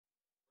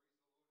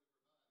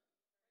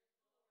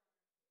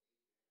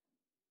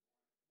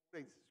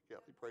Praise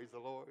Kelly. Praise the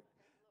Lord.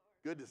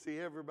 Good to see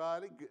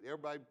everybody.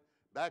 Everybody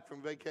back from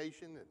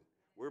vacation, and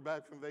we're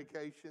back from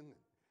vacation.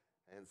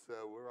 And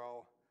so we're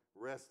all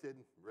rested,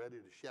 ready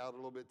to shout a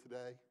little bit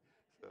today.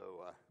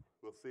 So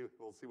we'll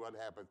see what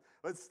happens.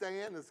 Let's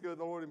stand. Let's go to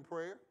the Lord in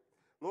prayer.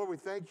 Lord, we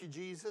thank you,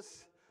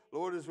 Jesus.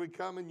 Lord, as we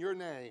come in your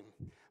name,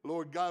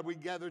 Lord God, we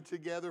gather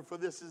together, for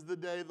this is the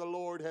day the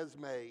Lord has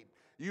made.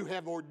 You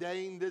have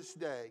ordained this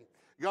day.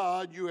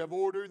 God, you have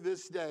ordered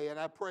this day, and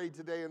I pray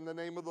today in the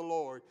name of the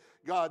Lord,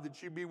 God,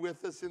 that you be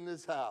with us in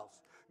this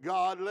house.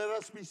 God, let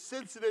us be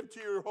sensitive to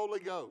your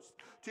Holy Ghost,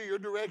 to your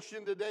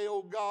direction today,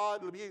 oh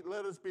God.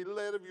 Let us be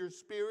led of your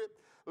Spirit.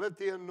 Let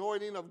the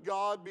anointing of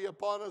God be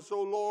upon us,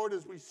 oh Lord,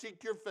 as we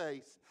seek your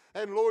face.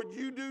 And Lord,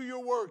 you do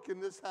your work in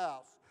this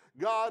house.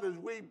 God, as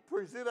we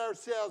present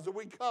ourselves and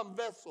we come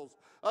vessels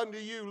unto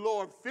you,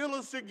 Lord, fill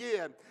us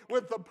again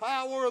with the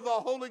power of the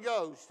Holy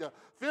Ghost.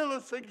 Fill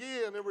us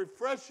again and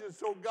refresh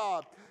us, oh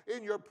God,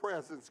 in your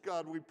presence,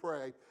 God, we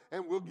pray.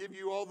 And we'll give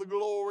you all the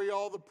glory,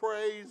 all the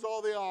praise,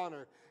 all the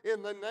honor.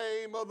 In the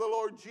name of the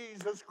Lord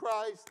Jesus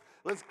Christ,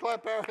 let's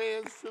clap our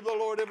hands to the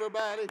Lord,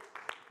 everybody.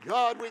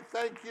 God, we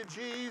thank you,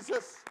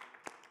 Jesus.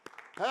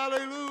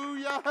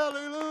 Hallelujah,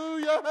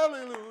 hallelujah,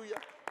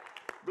 hallelujah.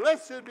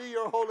 Blessed be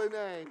your holy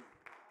name.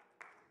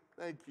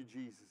 Thank you,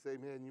 Jesus.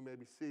 Amen. You may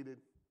be seated.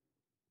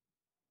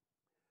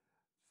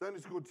 Sunday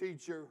school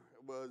teacher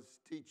was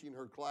teaching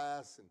her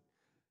class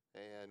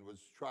and was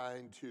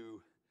trying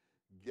to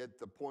get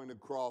the point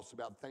across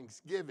about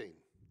Thanksgiving,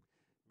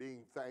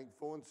 being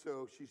thankful. And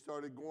so she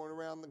started going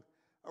around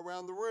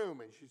the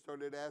room, and she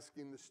started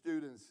asking the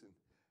students and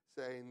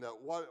saying,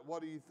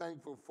 what are you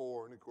thankful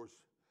for? And of course,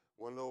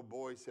 one little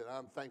boy said,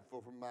 I'm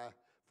thankful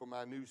for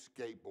my new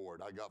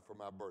skateboard I got for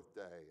my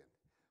birthday.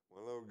 And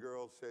one little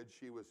girl said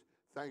she was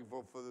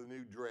thankful for the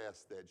new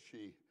dress that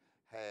she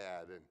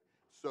had, and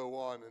so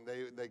on.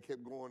 And they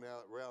kept going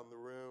out around the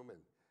room, and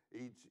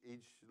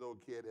each little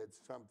kid had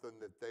something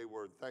that they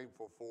were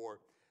thankful for.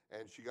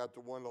 And she got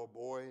to one little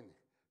boy, and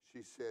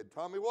she said,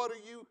 Tommy, what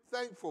are you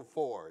thankful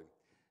for? And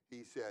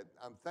he said,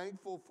 I'm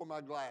thankful for my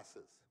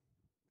glasses.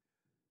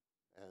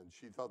 And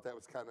she thought that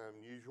was kind of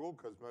unusual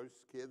because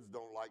most kids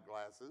don't like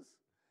glasses.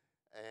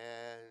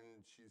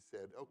 And she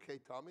said, okay,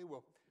 Tommy,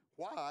 well,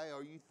 why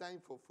are you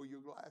thankful for your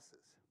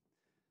glasses?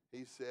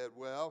 He said,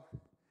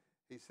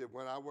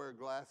 when I wear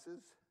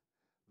glasses,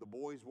 the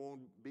boys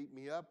won't beat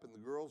me up and the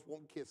girls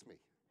won't kiss me.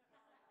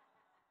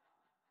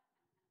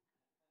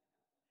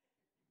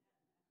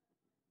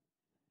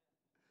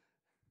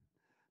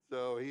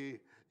 So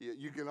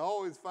you can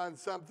always find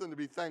something to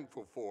be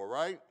thankful for,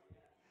 right?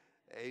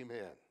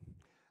 Amen.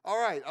 All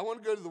right, I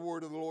want to go to the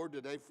word of the Lord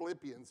today,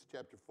 Philippians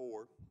chapter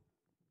 4.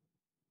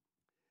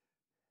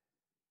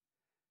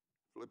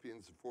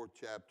 Philippians, the 4th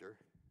chapter.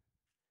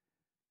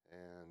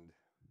 And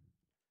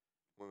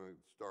I'm going to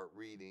start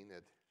reading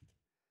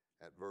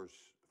at verse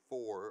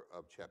 4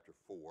 of chapter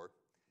 4.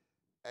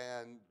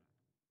 And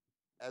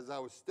as I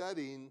was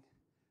studying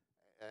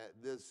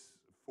this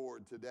for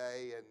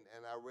today,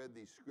 and I read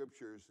these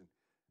scriptures, and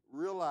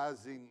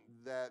realizing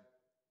that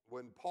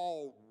when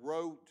Paul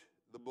wrote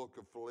the book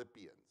of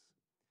Philippians,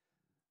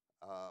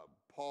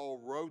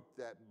 Paul wrote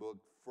that book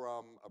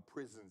from a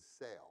prison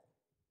cell.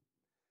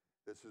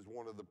 This is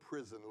one of the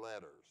prison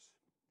letters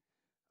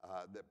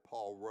that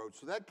Paul wrote.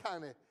 So that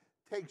kind of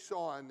takes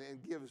on and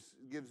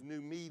gives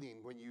new meaning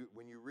when you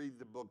read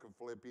the book of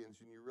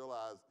Philippians, and you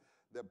realize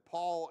that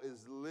Paul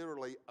is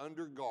literally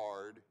under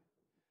guard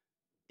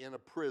in a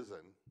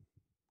prison,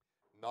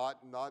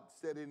 not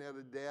sitting at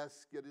a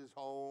desk at his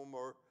home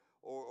or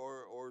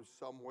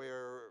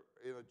somewhere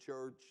in a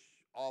church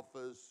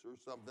office or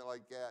something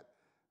like that,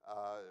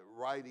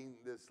 writing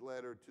this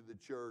letter to the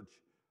church.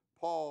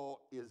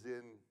 Paul is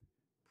in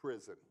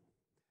prison.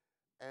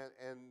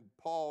 And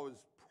Paul is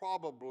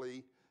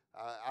probably,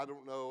 I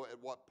don't know at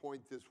what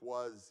point this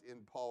was in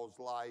Paul's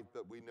life,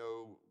 but we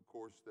know, of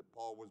course, that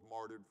Paul was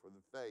martyred for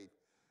the faith.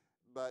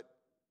 But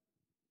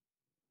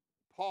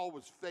Paul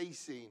was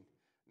facing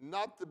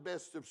not the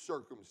best of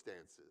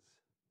circumstances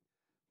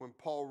when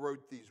Paul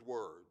wrote these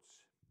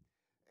words.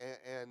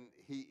 And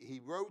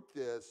he wrote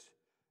this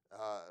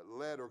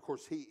letter. Of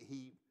course,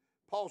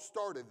 Paul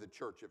started the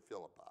church at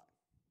Philippi.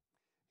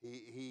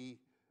 He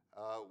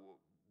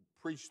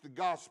preached the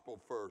gospel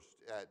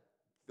first at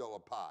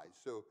Philippi.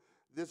 So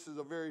this is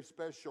a very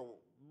special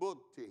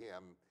book to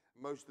him.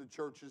 Most of the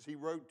churches he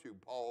wrote to,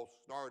 Paul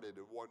started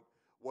in one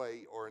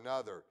way or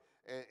another.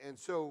 And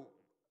so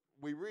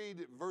we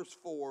read verse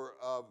 4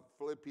 of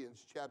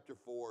Philippians chapter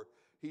 4.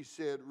 He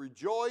said,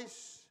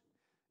 rejoice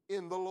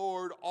in the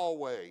Lord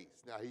always.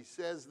 Now he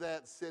says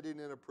that sitting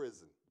in a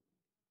prison.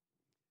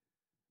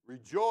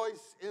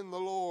 Rejoice in the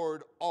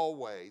Lord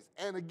always.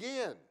 And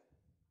again,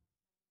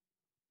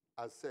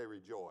 I say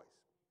rejoice.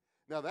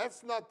 Now,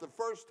 that's not the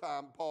first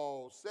time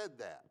Paul said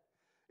that.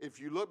 If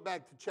you look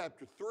back to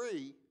chapter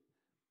 3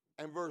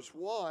 and verse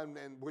 1,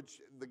 and which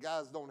the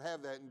guys don't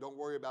have that and don't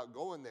worry about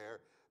going there,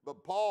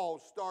 but Paul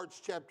starts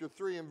chapter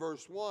 3 and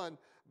verse 1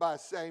 by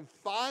saying,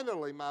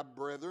 finally, my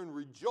brethren,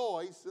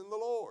 rejoice in the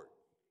Lord.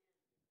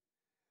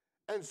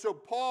 And so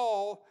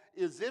Paul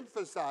is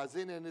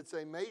emphasizing, and it's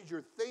a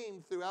major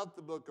theme throughout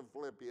the book of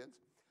Philippians,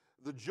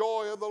 the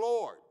joy of the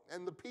Lord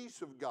and the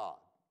peace of God.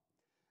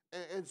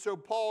 And so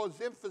Paul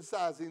is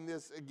emphasizing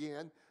this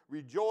again.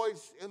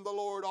 Rejoice in the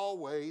Lord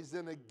always.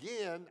 And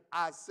again,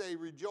 I say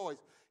rejoice.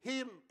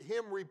 Him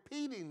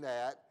repeating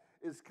that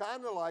is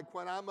kind of like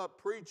when I'm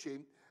up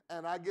preaching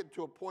and I get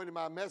to a point in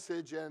my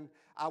message and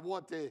I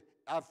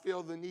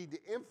feel the need to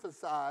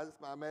emphasize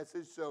my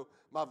message, so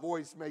my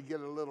voice may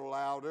get a little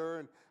louder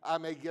and I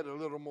may get a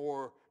little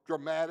more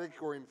dramatic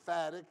or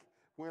emphatic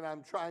when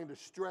I'm trying to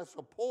stress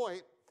a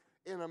point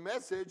in a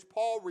message.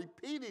 Paul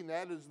repeating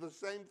that is the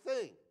same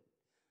thing.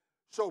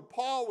 So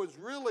Paul was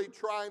really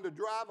trying to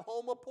drive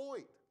home a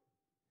point.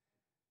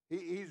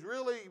 He's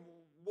really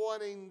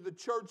wanting the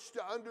church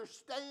to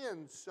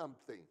understand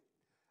something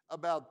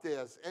about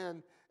this.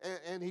 And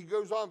he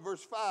goes on,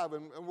 verse 5,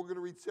 and we're going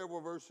to read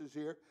several verses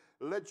here.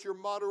 Let your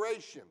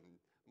moderation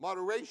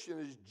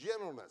is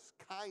gentleness,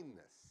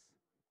 kindness.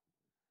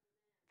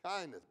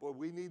 Kindness. Boy,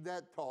 we need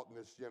that taught in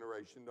this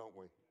generation, don't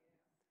we?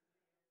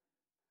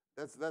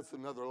 That's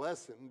another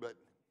lesson, but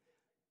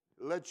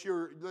let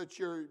your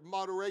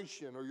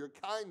moderation or your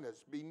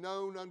kindness be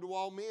known unto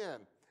all men.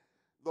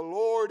 The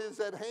Lord is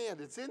at hand.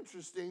 It's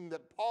interesting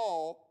that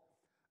Paul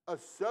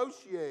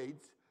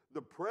associates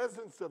the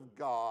presence of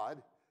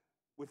God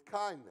with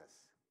kindness.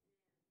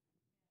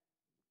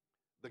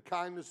 The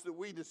kindness that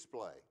we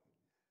display.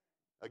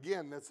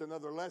 Again, that's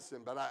another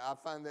lesson, but I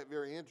find that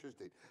very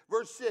interesting.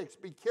 Verse 6,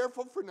 be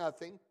careful for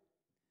nothing,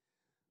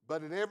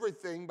 but in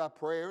everything by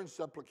prayer and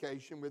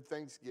supplication with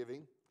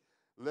thanksgiving,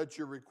 let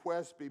your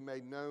requests be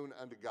made known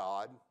unto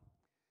God.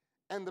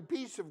 And the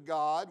peace of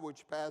God,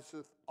 which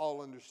passeth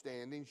all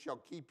understanding, shall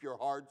keep your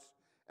hearts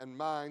and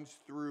minds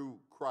through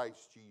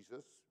Christ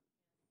Jesus.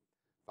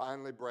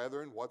 Finally,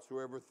 brethren,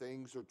 whatsoever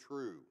things are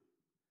true,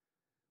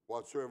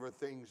 whatsoever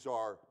things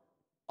are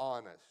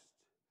honest,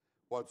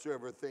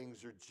 whatsoever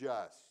things are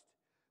just,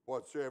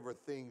 whatsoever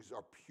things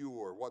are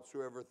pure,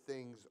 whatsoever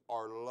things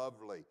are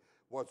lovely,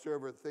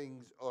 whatsoever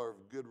things are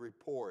of good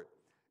report,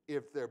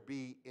 if there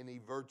be any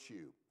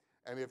virtue,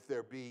 and if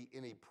there be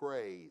any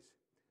praise,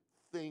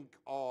 think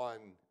on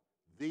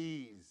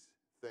these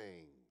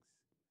things.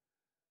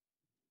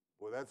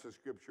 Well, that's a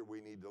scripture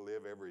we need to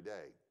live every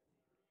day.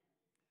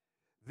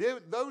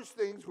 Those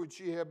things which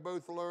ye have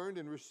both learned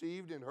and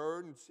received and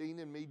heard and seen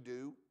in me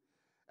do,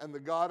 and the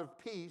God of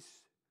peace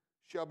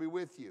shall be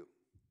with you.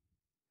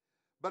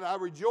 But I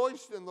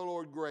rejoiced in the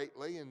Lord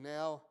greatly, and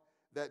now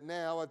at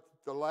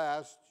the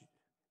last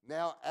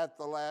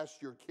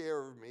your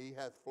care of me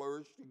hath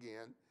flourished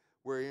again,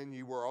 wherein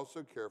ye were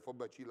also careful,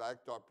 but ye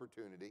lacked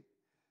opportunity.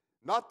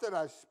 Not that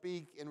I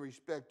speak in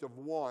respect of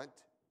want,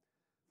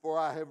 for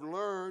I have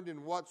learned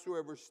in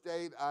whatsoever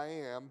state I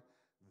am,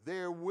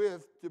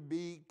 therewith to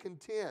be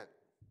content.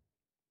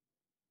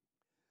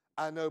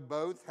 I know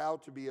both how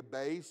to be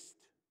abased,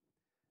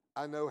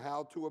 I know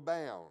how to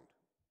abound.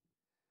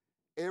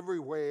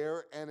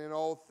 Everywhere and in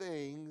all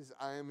things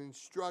I am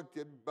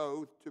instructed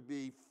both to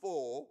be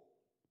full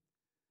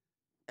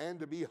and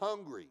to be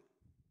hungry,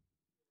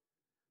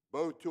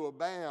 both to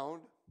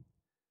abound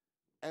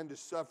and to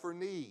suffer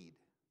need.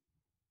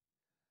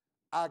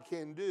 I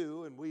can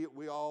do, and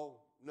we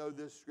all know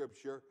this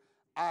scripture,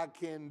 I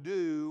can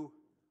do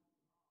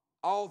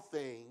all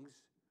things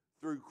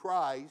through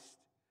Christ,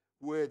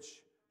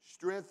 which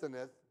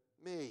strengtheneth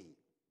me.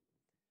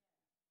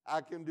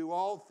 I can do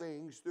all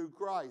things through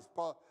Christ.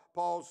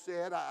 Paul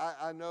said,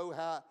 I know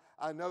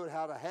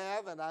how to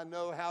have and I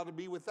know how to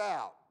be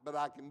without, but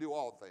I can do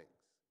all things.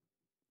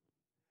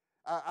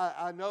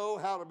 I know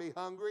how to be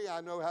hungry, I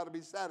know how to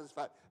be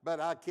satisfied, but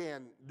I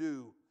can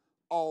do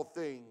all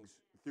things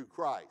through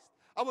Christ.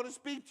 I want to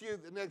speak to you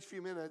the next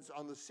few minutes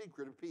on the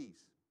secret of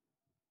peace.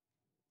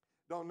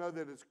 Don't know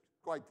that it's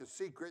quite the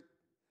secret,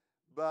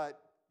 but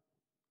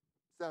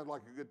sounds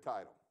like a good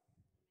title.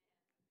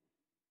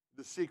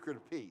 The secret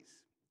of peace.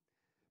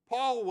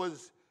 Paul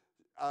was,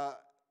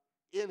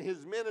 in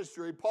his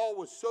ministry, Paul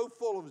was so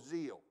full of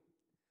zeal,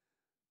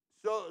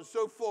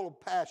 so full of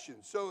passion,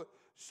 so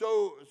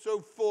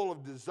full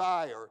of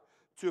desire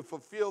to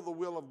fulfill the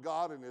will of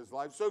God in his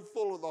life, so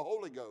full of the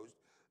Holy Ghost,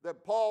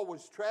 that Paul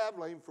was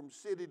traveling from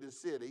city to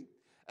city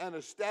and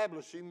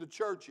establishing the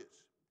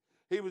churches.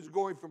 He was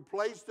going from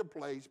place to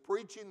place,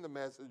 preaching the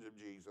message of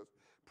Jesus,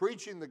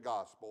 preaching the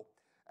gospel.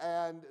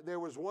 And there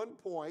was one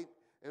point,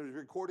 and it was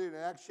recorded in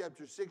Acts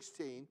chapter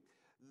 16,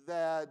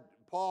 that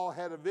Paul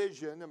had a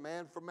vision. A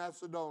man from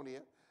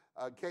Macedonia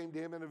came to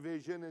him in a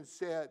vision and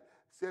said,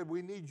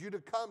 we need you to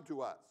come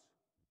to us.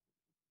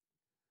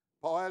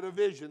 Paul had a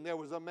vision. There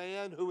was a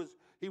man who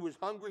was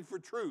hungry for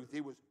truth. He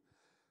was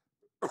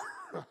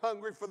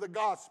hungry for the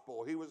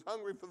gospel. He was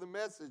hungry for the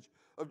message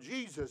of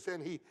Jesus.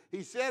 And he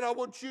said, I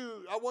want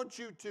you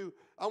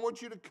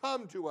to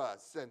come to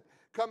us and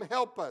come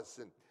help us.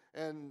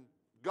 And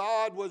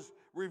God was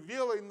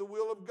revealing the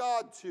will of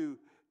God to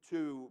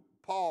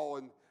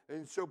Paul.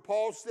 And so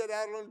Paul set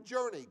out on a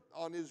journey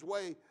on his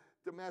way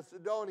to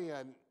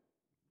Macedonia.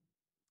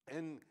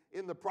 And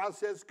in the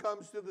process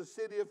comes to the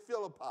city of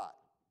Philippi.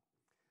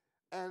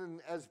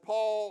 And as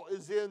Paul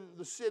is in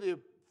the city of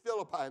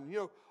Philippi, and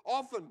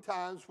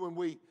oftentimes when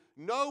we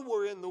know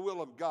we're in the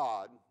will of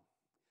God,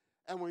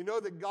 and we know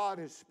that God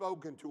has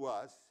spoken to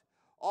us,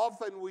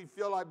 often we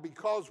feel like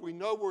because we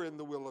know we're in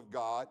the will of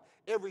God,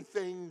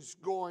 everything's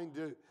going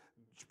to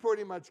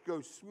pretty much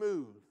go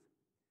smooth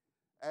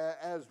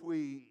as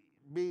we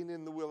being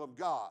in the will of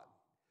God.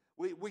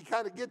 We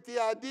kind of get the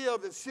idea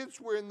that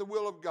since we're in the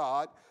will of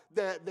God,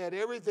 that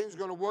everything's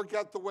going to work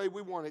out the way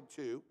we want it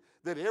to,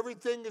 that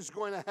everything is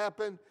going to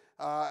happen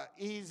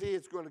easy,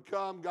 it's going to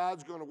come,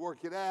 God's going to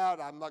work it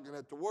out, I'm not going to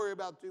have to worry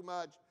about too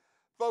much.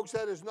 Folks,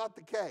 that is not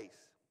the case.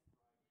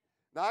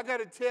 Now, I got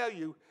to tell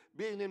you,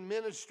 being in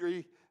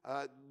ministry,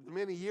 the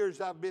many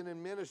years I've been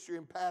in ministry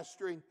and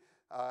pastoring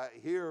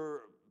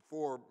here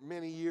for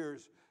many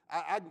years,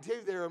 I can tell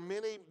you there are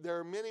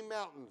many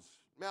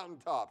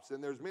mountaintops,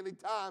 and there's many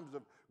times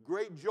of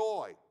great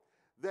joy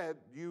that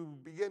you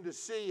begin to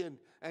see,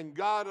 and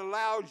God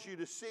allows you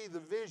to see the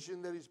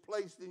vision that He's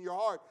placed in your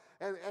heart,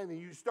 and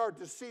you start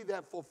to see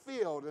that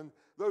fulfilled, and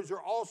those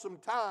are awesome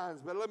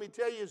times. But let me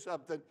tell you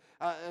something,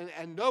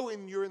 and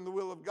knowing you're in the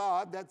will of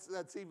God,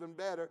 that's even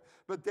better.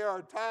 But there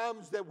are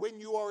times that when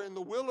you are in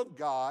the will of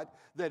God,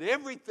 that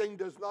everything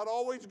does not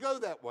always go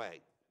that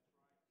way.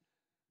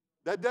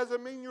 That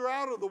doesn't mean you're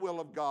out of the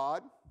will of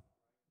God.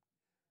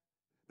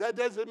 That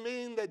doesn't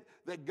mean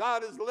that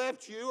God has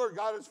left you, or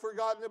God has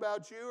forgotten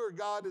about you, or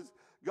God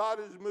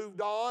has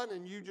moved on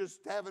and you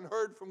just haven't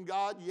heard from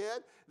God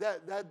yet.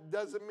 That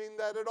doesn't mean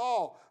that at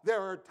all.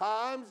 There are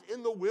times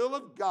in the will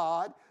of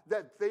God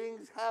that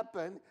things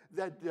happen,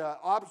 that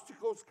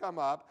obstacles come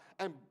up,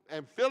 and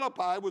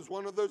Philippi was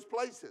one of those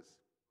places.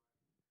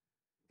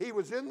 He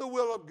was in the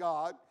will of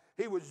God.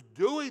 He was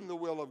doing the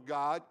will of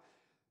God,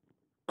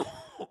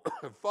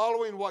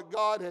 following what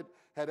God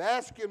had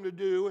asked him to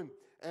do,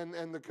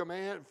 and the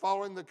command,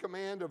 following the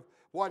command of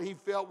what he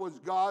felt was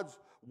God's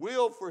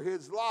will for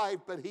his life,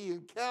 but he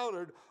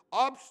encountered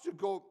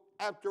obstacle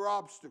after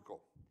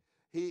obstacle.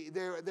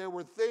 There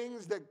were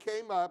things that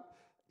came up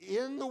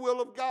in the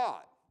will of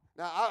God.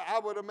 Now, I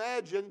would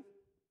imagine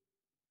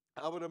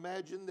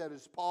that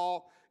as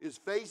Paul is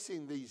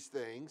facing these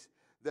things,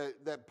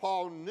 that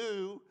Paul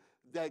knew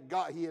that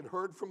he had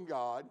heard from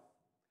God.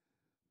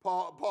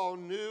 Paul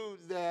knew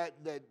that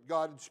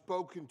God had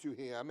spoken to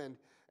him,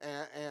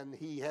 and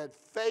he had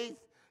faith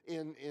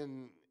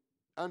in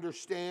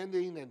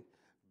understanding and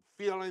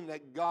feeling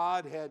that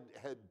God had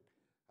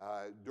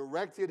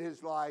directed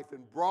his life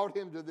and brought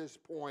him to this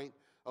point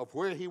of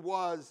where he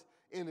was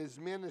in his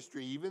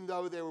ministry, even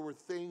though there were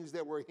things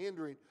that were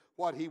hindering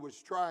what he was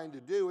trying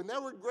to do. And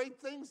there were great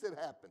things that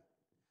happened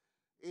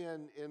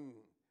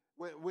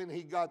when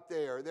he got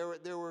there.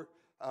 There were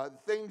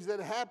things that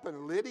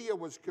happened. Lydia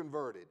was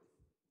converted.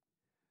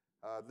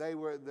 They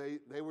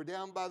were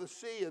down by the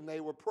sea, and they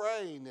were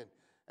praying,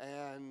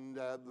 and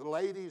the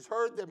ladies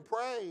heard them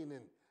praying,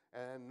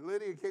 and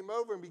Lydia came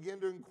over and began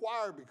to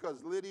inquire,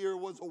 because Lydia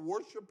was a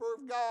worshiper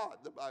of God,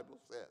 the Bible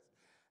says.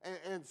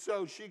 And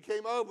so she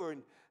came over,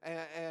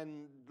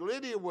 and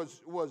Lydia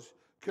was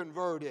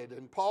converted,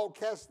 and Paul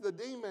cast the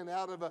demon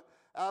out of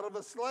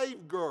a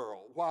slave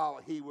girl while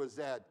he was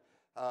at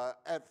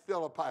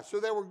Philippi. So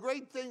there were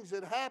great things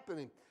that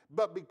happening,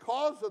 but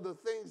because of the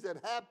things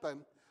that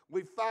happened,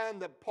 we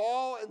find that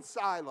Paul and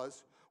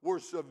Silas were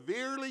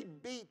severely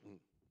beaten.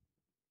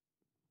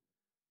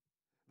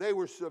 They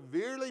were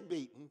severely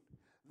beaten.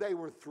 They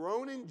were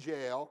thrown in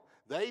jail.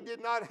 They did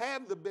not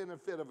have the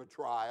benefit of a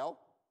trial.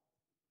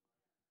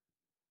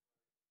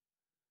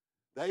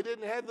 They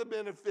didn't have the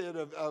benefit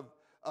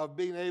of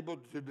being able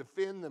to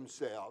defend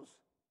themselves.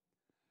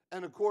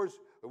 And of course,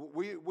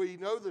 we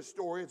know the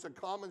story. It's a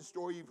common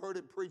story. You've heard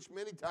it preached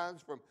many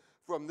times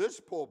from this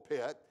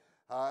pulpit.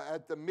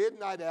 At the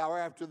midnight hour,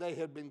 after they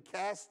had been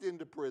cast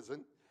into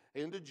prison,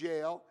 into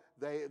jail,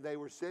 they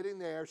were sitting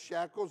there,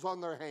 shackles on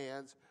their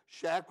hands,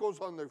 shackles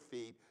on their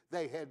feet.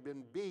 They had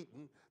been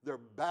beaten, their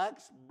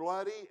backs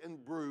bloody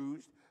and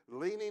bruised,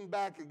 leaning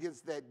back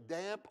against that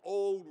damp,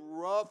 old,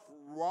 rough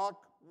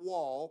rock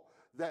wall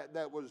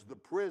that was the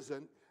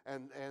prison,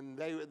 and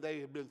they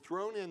had been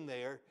thrown in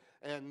there,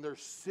 and they're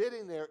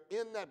sitting there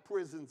in that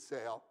prison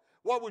cell.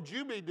 What would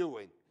you be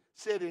doing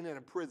sitting in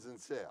a prison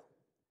cell?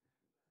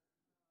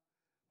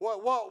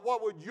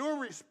 What would your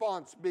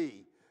response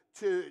be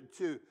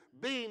to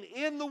being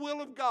in the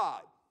will of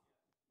God,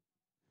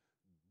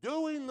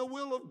 doing the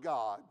will of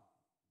God,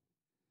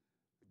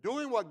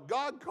 doing what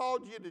God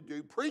called you to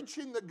do,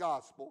 preaching the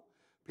gospel,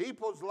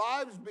 people's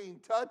lives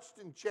being touched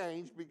and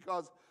changed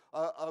because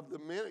of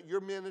your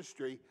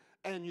ministry,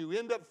 and you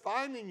end up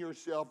finding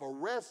yourself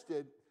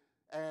arrested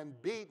and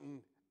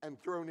beaten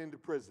and thrown into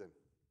prison?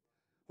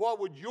 What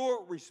would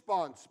your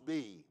response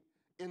be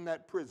in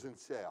that prison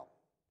cell?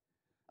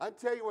 I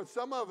tell you what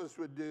some of us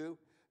would do.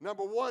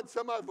 Number one,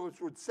 some of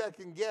us would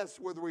second guess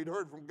whether we'd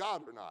heard from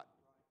God or not.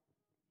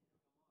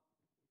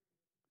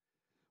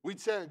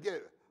 We'd say,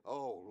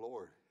 oh,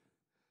 Lord,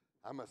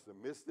 I must have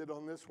missed it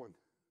on this one.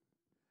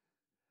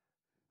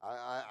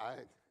 I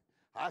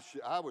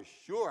was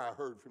sure I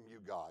heard from you,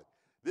 God.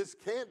 This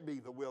can't be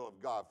the will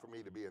of God for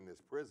me to be in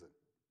this prison.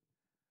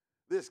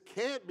 This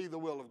can't be the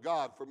will of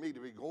God for me to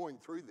be going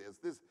through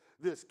this.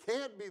 This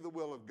can't be the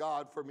will of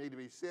God for me to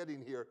be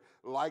sitting here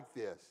like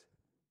this.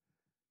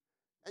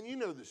 And you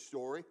know the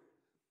story.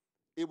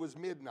 It was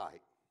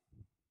midnight.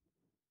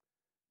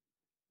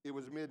 It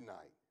was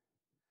midnight.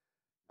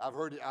 I've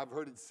heard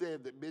it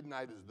said that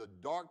midnight is the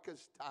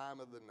darkest time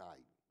of the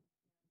night.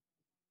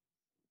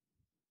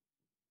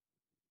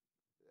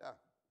 Yeah.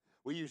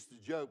 We used to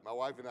joke, my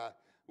wife and I,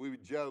 we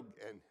would joke,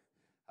 and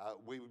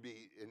we would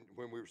be,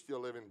 when we were still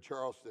living in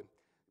Charleston,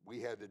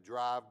 we had to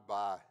drive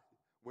by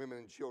Women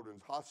and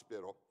Children's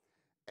Hospital,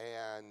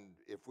 and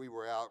if we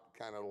were out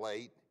kind of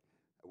late,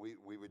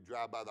 we would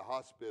drive by the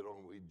hospital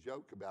and we'd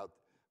joke about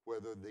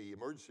whether the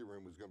emergency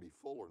room was going to be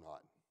full or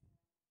not.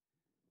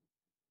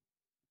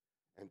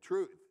 And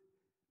truth,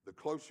 the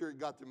closer it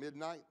got to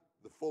midnight,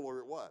 the fuller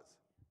it was.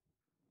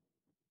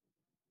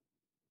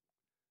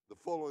 The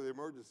fuller the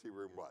emergency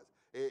room was.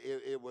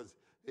 It was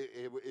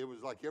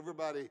like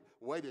everybody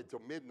waited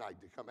till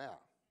midnight to come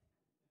out.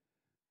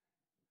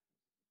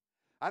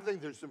 I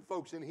think there's some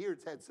folks in here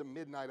that's had some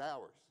midnight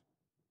hours.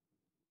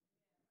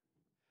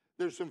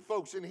 There's some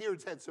folks in here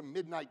that's had some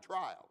midnight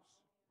trials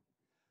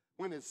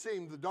when it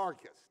seemed the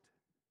darkest.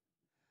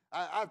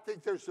 I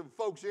think there's some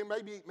folks here,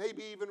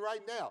 maybe even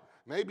right now.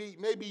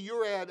 Maybe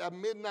you're at a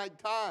midnight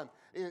time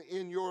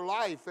in your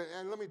life.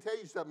 And let me tell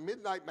you something,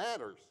 midnight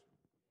matters.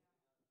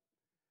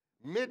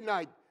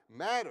 Midnight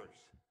matters.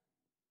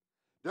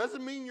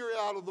 Doesn't mean you're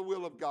out of the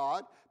will of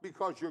God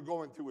because you're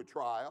going through a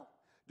trial.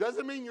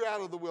 Doesn't mean you're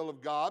out of the will of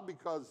God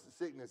because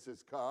sickness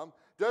has come.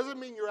 Doesn't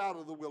mean you're out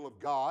of the will of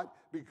God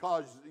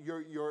because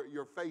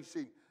you're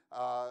facing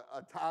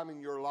a time in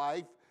your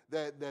life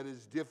that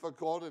is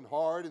difficult and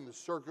hard and the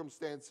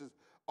circumstances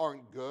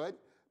aren't good.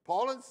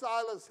 Paul and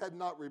Silas had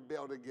not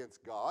rebelled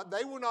against God.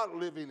 They were not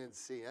living in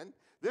sin.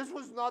 This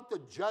was not the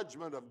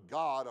judgment of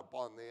God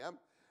upon them.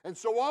 And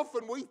so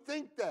often we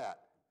think that.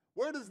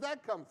 Where does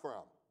that come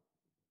from?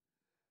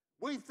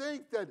 We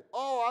think that,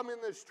 oh, I'm in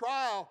this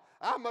trial.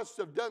 I must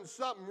have done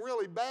something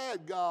really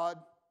bad, God.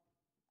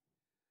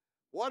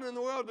 What in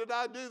the world did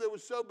I do that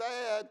was so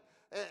bad?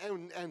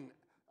 And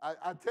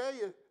I tell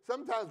you,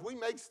 sometimes we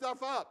make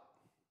stuff up.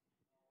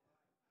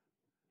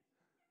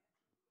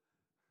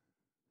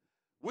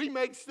 We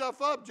make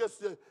stuff up just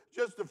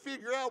to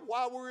figure out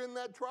why we're in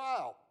that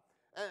trial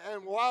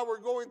and why we're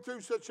going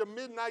through such a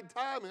midnight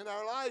time in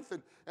our life.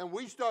 And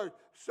we start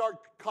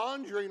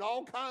conjuring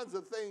all kinds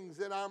of things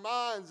in our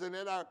minds and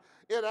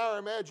in our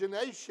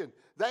imagination.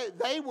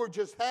 They were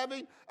just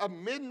having a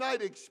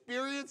midnight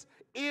experience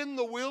in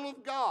the will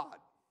of God.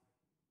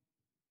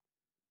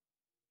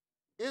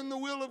 In the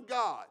will of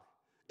God.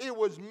 It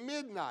was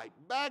midnight.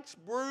 Backs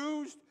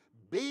bruised,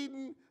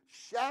 beaten,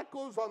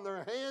 shackles on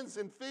their hands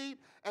and feet.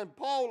 And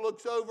Paul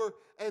looks over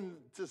and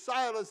to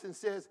Silas and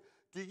says,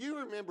 do you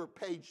remember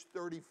page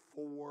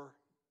 34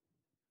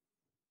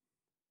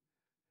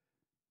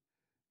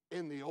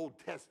 in the Old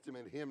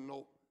Testament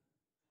hymnal?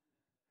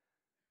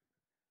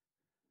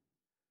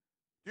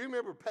 Do you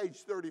remember page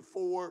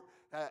 34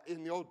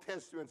 in the Old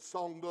Testament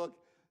songbook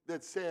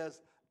that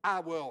says, I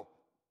will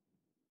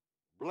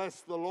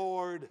bless the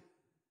Lord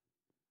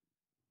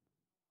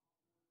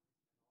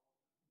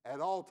at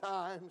all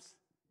times.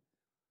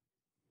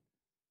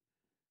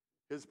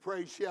 His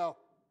praise shall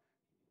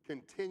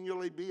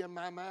continually be in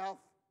my mouth.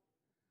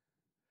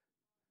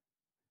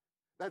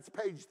 That's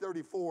page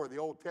 34 of the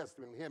Old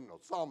Testament hymnal,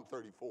 Psalm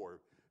 34, if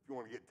you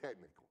want to get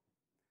technical.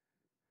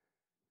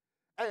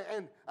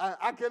 And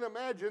I can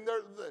imagine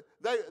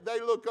they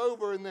look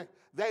over and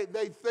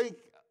they think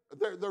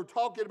they're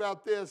talking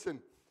about this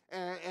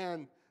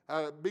and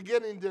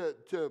beginning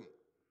to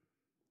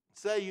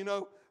say, you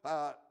know,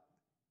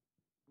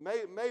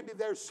 maybe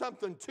there's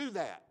something to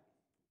that.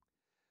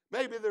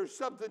 Maybe there's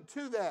something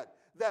to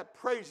that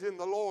praising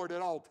the Lord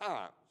at all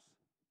times.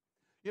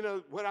 You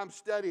know, when I'm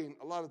studying,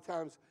 a lot of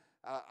times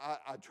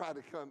I try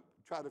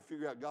to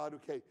figure out, God,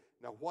 okay,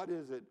 now what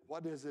is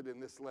it in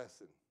this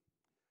lesson?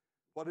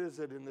 What is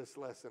it in this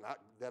lesson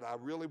that I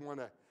really want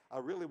to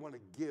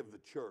give the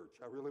church?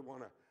 I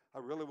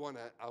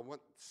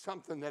want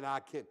something that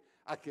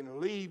I can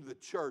leave the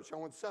church. I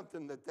want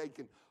something that they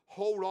can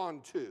hold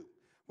on to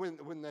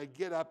when they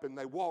get up and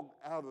they walk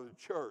out of the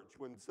church,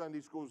 when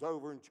Sunday school's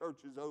over and church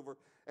is over,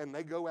 and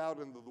they go out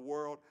into the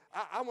world.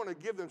 I want to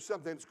give them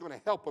something that's going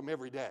to help them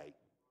every day.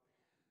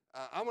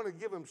 I want to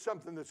give them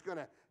something that's going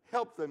to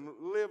help them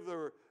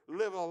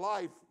live a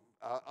life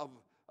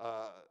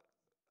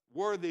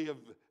worthy of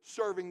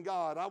serving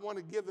God. I want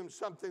to give them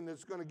something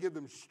that's going to give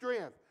them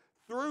strength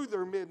through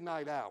their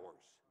midnight hours,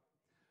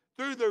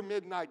 through their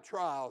midnight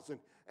trials.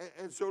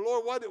 And so,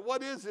 Lord,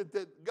 what is it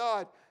that,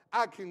 God,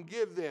 I can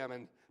give them?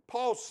 And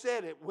Paul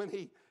said it when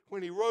he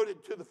wrote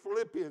it to the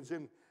Philippians.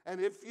 And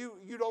if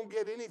you don't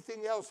get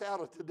anything else out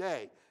of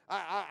today,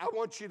 I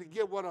want you to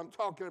get what I'm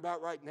talking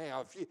about right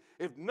now.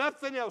 If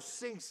nothing else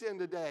sinks in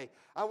today,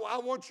 I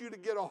want you to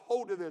get a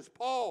hold of this.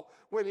 Paul,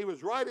 when he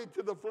was writing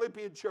to the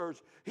Philippian church,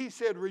 he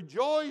said,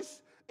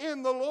 rejoice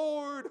in the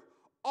Lord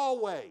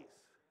always.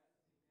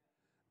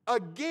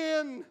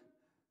 Again,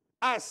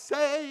 I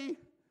say,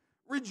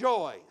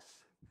 rejoice.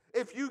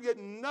 If you get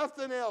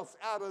nothing else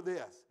out of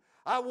this,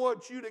 I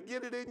want you to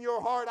get it in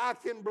your heart. I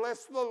can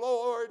bless the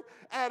Lord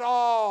at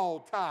all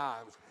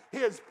times.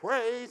 His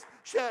praise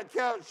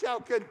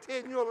shall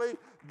continually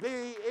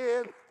be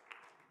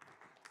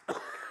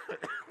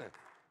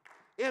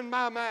in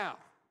my mouth.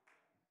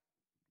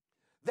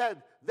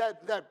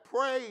 That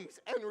praise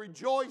and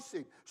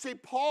rejoicing. See,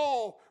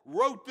 Paul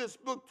wrote this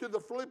book to the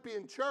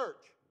Philippian church.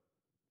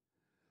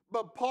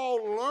 But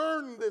Paul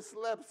learned this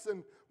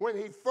lesson when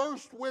he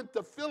first went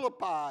to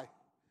Philippi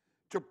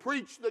to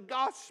preach the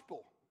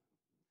gospel.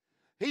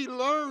 He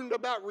learned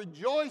about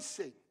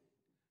rejoicing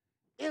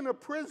in a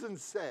prison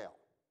cell.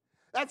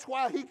 That's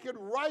why he could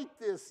write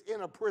this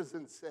in a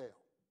prison cell.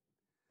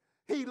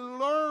 He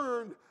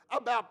learned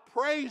about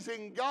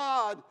praising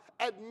God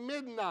at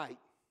midnight.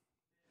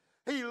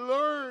 He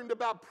learned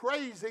about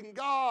praising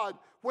God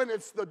when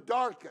it's the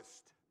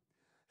darkest.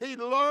 He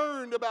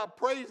learned about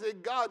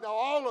praising God. Now,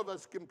 all of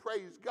us can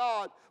praise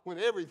God when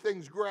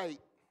everything's great,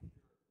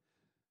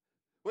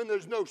 when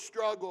there's no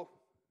struggle,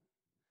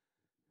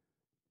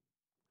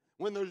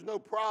 when there's no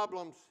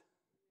problems.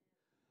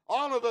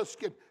 All of us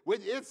can.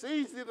 It's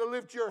easy to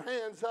lift your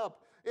hands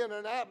up in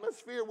an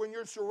atmosphere when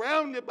you're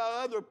surrounded by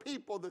other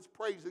people that's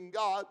praising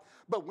God.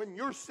 But when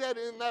you're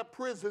sitting in that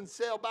prison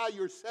cell by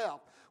yourself,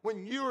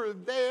 when you're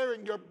there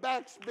and your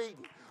back's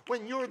beaten,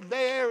 when you're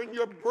there and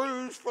you're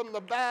bruised from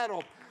the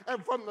battle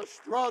and from the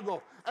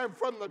struggle and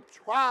from the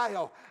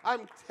trial,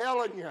 I'm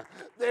telling you,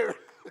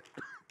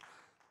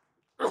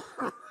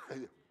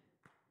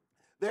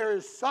 there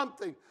is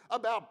something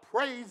about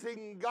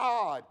praising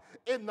God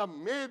in the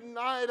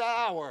midnight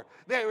hour.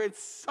 There is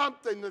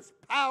something that's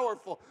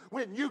powerful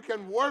when you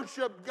can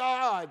worship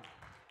God.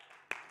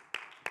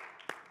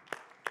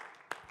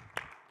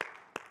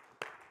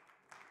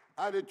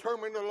 I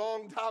determined a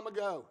long time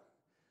ago,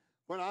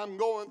 when I'm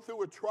going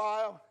through a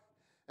trial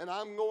and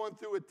I'm going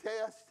through a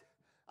test,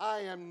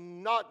 I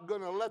am not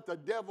going to let the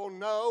devil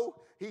know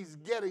he's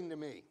getting to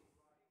me.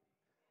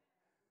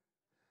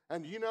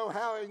 And you know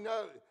how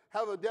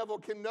the devil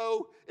can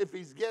know if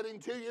he's getting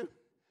to you?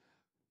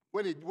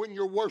 When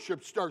your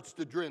worship starts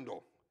to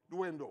dwindle.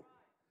 When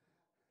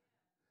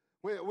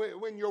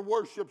your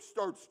worship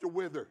starts to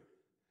wither.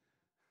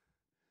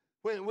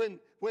 When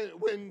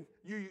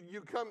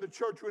you come to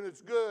church when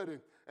it's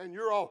good and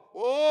you're all,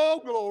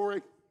 oh,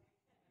 glory,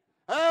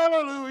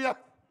 hallelujah.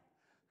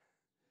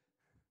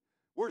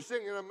 We're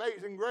singing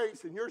Amazing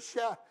Grace and you're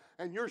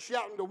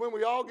shouting to when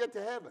we all get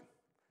to heaven.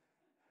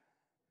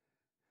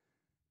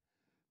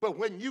 But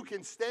when you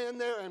can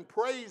stand there and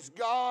praise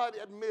God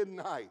at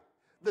midnight,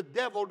 the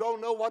devil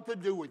don't know what to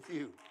do with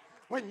you.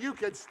 When you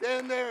can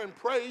stand there and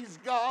praise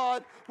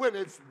God when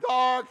it's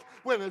dark,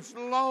 when it's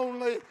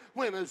lonely,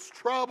 when it's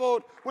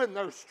troubled, when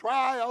there's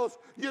trials,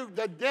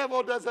 the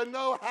devil doesn't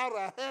know how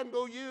to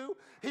handle you.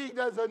 He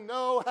doesn't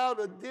know how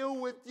to deal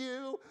with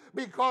you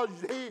because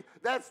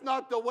that's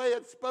not the way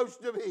it's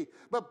supposed to be.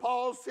 But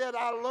Paul said,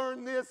 I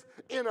learned this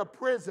in a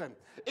prison.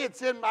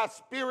 It's in my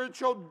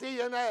spiritual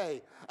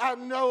DNA. I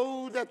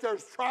know that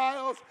there's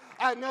trials.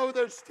 I know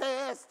there's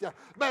tests.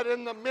 But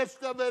in the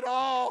midst of it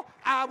all,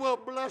 I will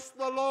bless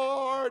the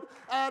Lord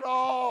at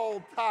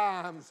all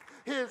times.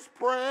 His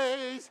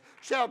praise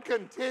shall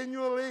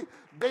continually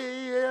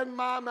be in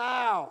my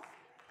mouth.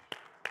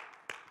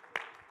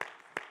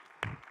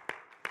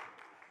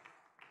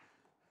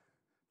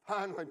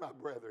 Finally, my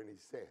brethren, he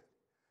said,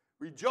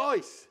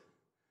 rejoice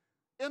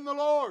in the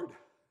Lord.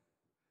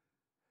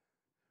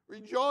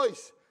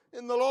 Rejoice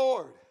in the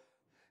Lord.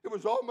 It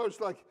was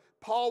almost like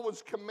Paul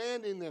was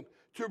commanding them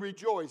to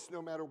rejoice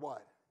no matter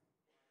what.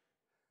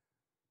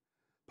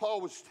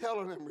 Paul was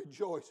telling them,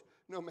 rejoice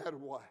no matter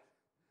what.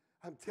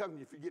 I'm telling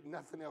you, if you get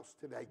nothing else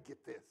today,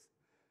 get this.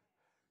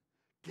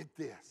 Get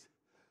this.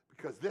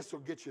 Because this will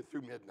get you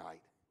through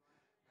midnight.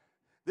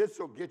 This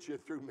will get you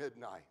through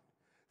midnight.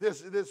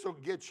 This will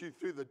get you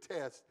through the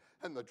test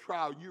and the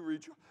trial.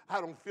 I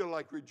don't feel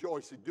like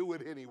rejoicing. Do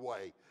it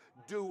anyway.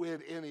 Do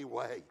it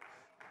anyway.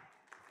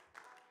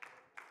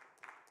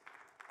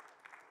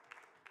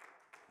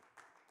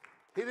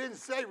 He didn't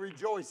say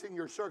rejoice in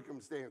your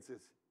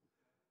circumstances.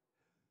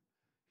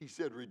 He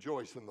said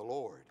rejoice in the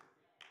Lord.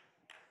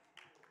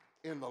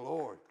 In the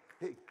Lord.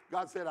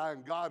 God said, I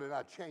am God and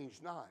I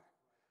change not.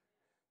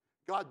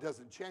 God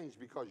doesn't change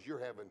because you're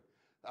having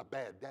a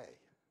bad day.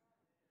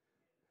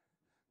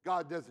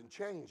 God doesn't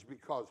change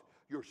because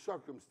your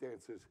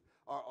circumstances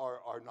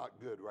are not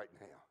good right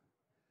now.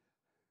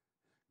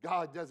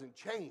 God doesn't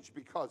change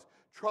because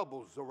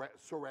trouble's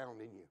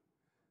surrounding you.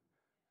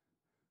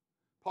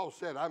 Paul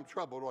said, I'm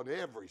troubled on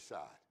every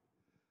side.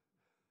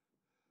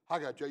 I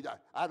got trouble.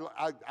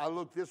 I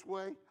look this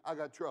way, I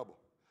got trouble.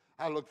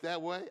 I look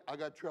that way, I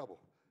got trouble.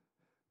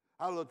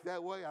 I look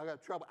that way, I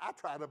got trouble. I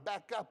try to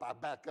back up, I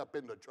back up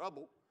into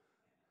trouble.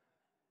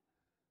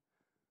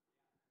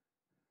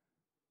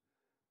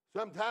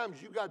 Sometimes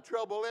you got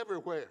trouble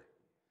everywhere.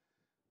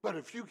 But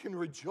if you can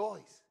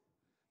rejoice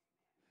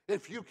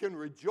in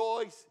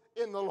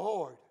the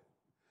Lord,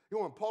 You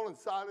know, when Paul and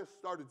Silas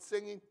started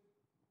singing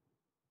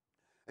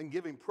and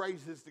giving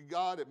praises to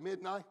God at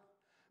midnight,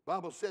 the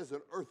Bible says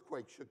an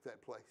earthquake shook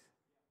that place.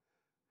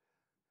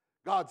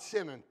 God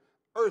sent an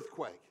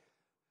earthquake.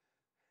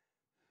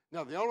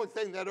 Now, the only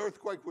thing that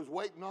earthquake was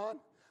waiting on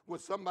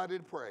was somebody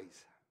to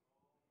praise,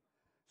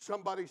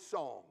 somebody's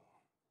song.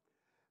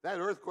 That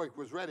earthquake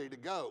was ready to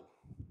go.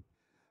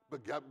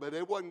 But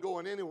it wasn't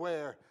going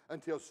anywhere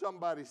until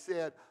somebody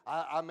said,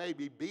 I may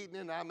be beaten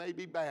and I may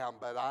be bound,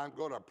 but I'm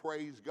going to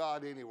praise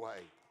God anyway.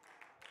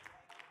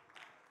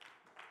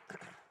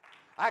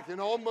 I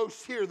can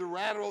almost hear the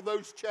rattle of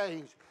those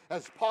chains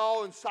as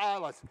Paul and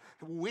Silas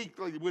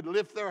weekly would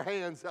lift their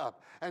hands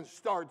up and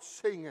start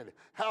singing,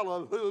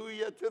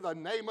 hallelujah to the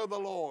name of the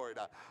Lord.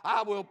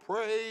 I will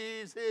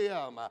praise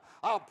him.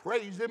 I'll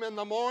praise him in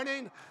the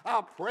morning.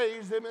 I'll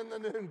praise him in the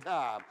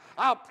noontime.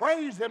 I'll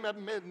praise him at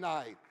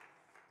midnight.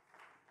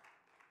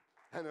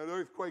 And an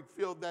earthquake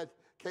filled that,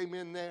 came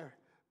in there.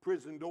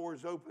 Prison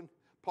doors opened.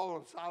 Paul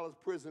and Silas'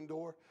 prison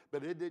door.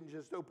 But it didn't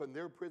just open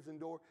their prison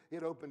door.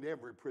 It opened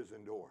every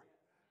prison door.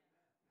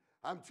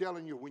 I'm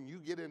telling you, when you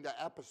get into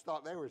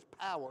apostolic, there is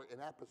power in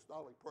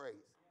apostolic praise.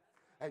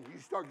 And you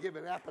start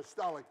giving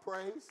apostolic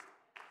praise.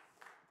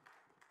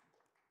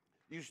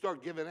 You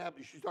start doing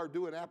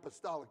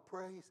apostolic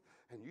praise,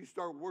 and you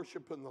start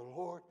worshiping the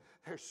Lord.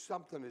 There's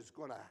something that's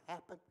going to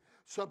happen.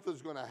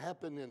 Something's going to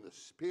happen in the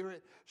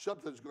spirit.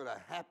 Something's going to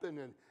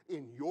happen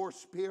in your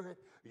spirit.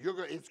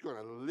 It's going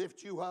to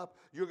lift you up.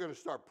 You're going to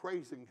start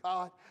praising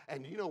God.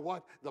 And you know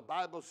what? The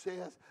Bible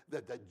says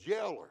that the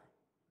jailer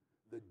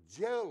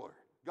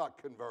got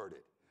converted.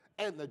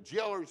 And the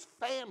jailer's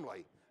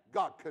family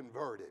got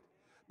converted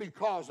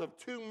because of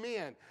two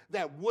men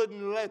that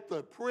wouldn't let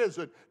the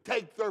prison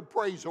take their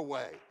praise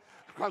away.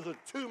 Because of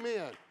two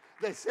men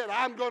that said,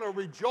 I'm going to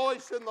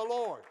rejoice in the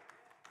Lord.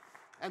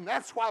 And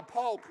that's why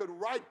Paul could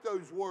write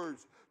those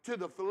words to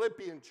the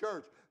Philippian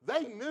church.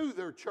 They knew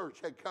their church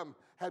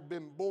had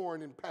been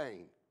born in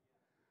pain.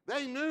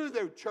 They knew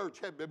their church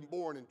had been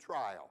born in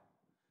trial.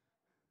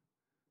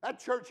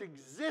 That church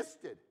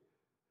existed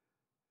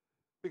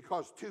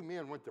because two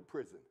men went to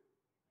prison.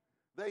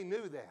 They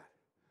knew that,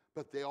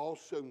 but they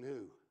also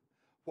knew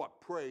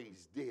what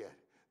praise did.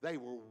 They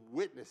were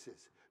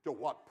witnesses to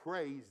what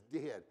praise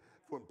did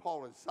when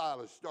Paul and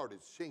Silas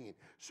started singing.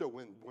 So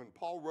when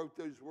Paul wrote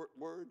those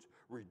words,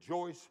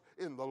 rejoice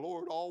in the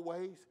Lord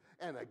always,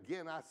 and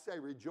again I say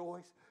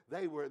rejoice,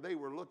 they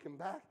were looking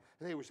back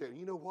and they were saying,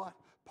 you know what?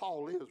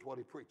 Paul is what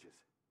he preaches.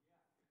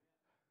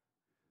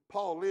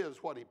 Paul is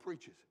what he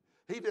preaches.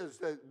 He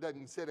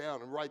doesn't sit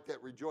down and write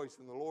that rejoice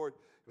in the Lord.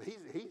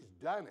 He's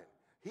done it.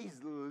 He's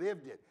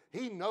lived it.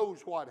 He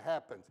knows what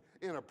happens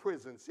in a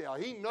prison cell.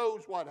 He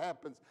knows what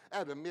happens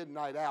at a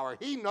midnight hour.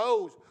 He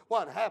knows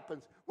what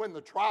happens when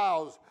the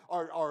trials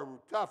are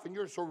tough and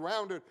you're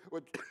surrounded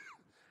with,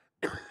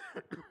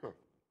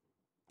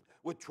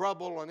 with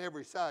trouble on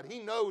every side. He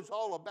knows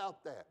all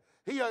about that.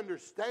 He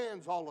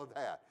understands all of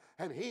that.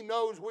 And he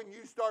knows when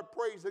you start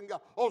praising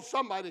God. Oh,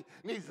 somebody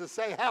needs to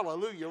say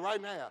hallelujah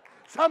right now.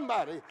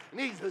 Somebody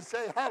needs to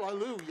say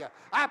hallelujah.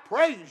 I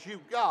praise you,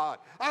 God.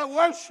 I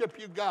worship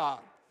you, God.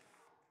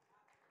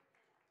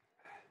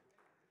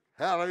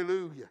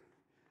 Hallelujah.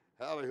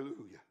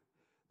 Hallelujah.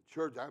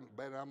 Church, I'm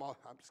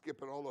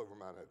skipping all over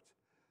my notes.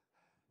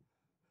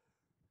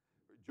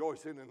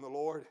 Rejoicing in the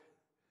Lord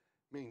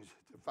means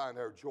to find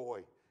our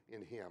joy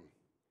in him.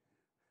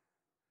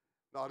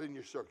 Not in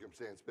your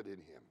circumstance, but in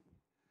him.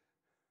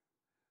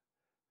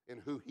 In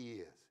who he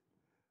is.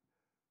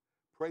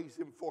 Praise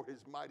him for his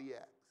mighty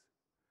acts.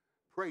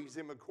 Praise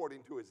him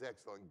according to his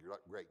excellent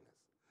greatness.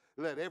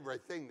 Let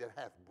everything that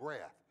hath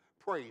breath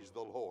praise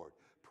the Lord.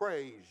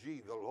 Praise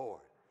ye the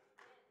Lord.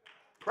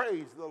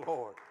 Praise the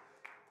Lord.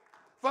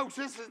 Folks,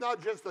 this is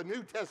not just a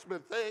New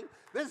Testament thing.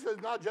 This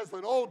is not just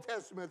an Old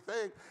Testament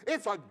thing.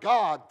 It's a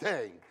God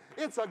thing.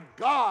 It's a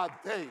God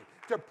thing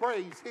to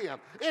praise him.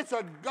 It's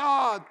a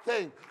God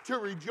thing to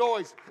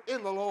rejoice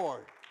in the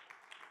Lord.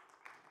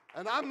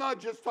 And I'm not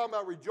just talking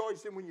about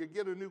rejoicing when you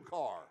get a new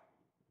car.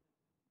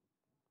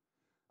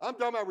 I'm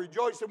talking about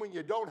rejoicing when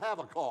you don't have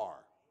a car.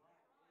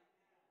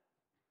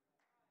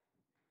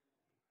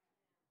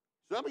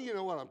 Some of you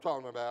know what I'm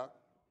talking about.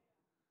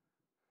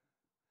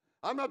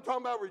 I'm not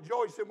talking about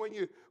rejoicing when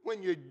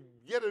you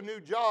get a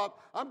new job.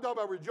 I'm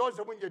talking about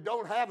rejoicing when you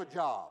don't have a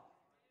job.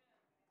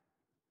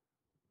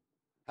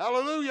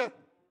 Hallelujah.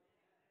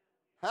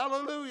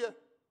 Hallelujah.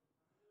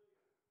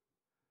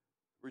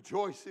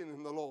 Rejoicing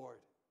in the Lord.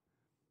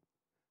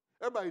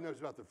 Everybody knows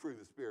about the fruit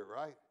of the Spirit,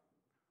 right?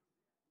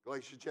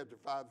 Galatians chapter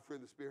 5, the fruit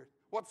of the Spirit.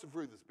 What's the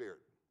fruit of the Spirit?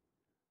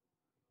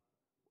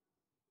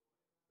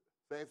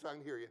 Say it so I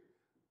can hear you.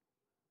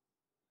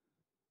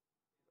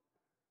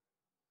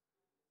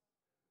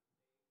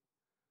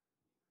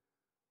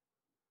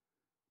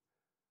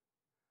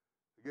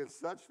 Against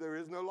such there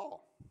is no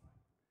law.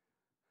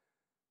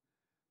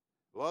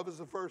 Love is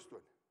the first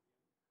one.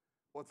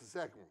 What's the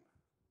second one?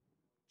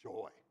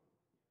 Joy.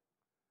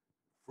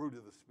 Fruit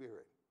of the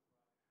Spirit.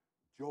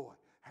 Joy.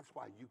 That's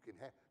why you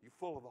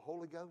full of the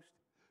Holy Ghost.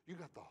 You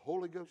got the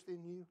Holy Ghost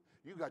in you.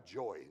 You got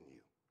joy in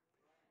you.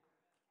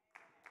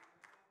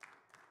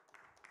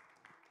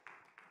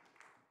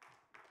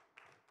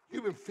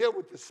 You've been filled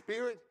with the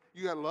Spirit.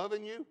 You got love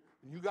in you.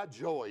 And you got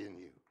joy in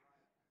you.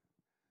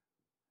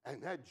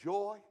 And that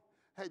joy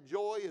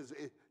is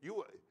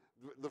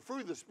the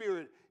fruit of the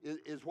Spirit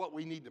is what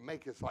we need to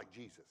make us like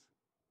Jesus.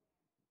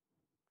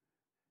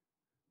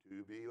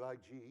 To be like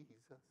Jesus.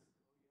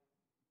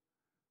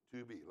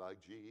 To be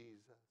like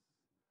Jesus.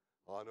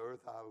 On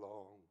earth I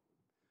long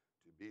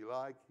to be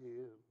like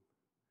him.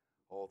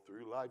 All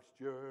through life's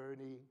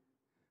journey,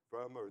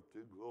 from earth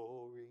to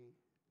glory,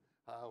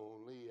 I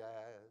only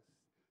ask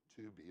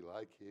to be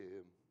like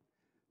him.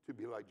 To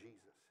be like Jesus.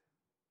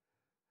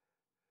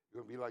 You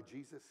want to be like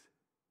Jesus?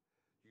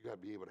 You got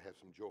to be able to have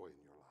some joy in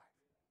your life.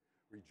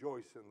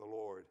 Rejoice in the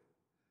Lord.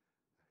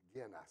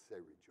 Again, I say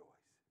rejoice.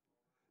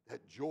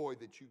 That joy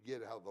that you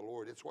get out of the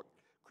Lord, it's what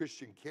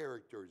Christian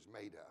character is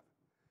made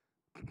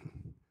of.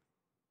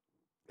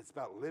 It's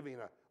about living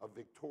a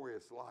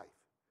victorious life,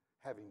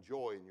 having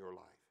joy in your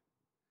life,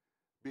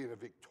 being a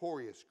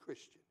victorious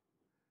Christian.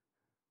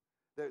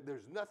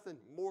 There's nothing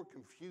more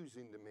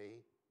confusing to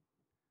me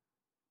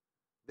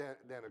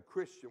than a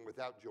Christian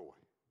without joy.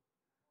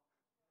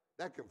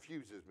 That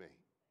confuses me.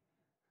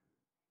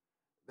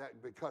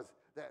 Because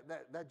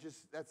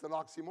that's an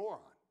oxymoron.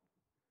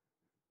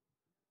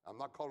 I'm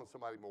not calling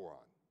somebody moron.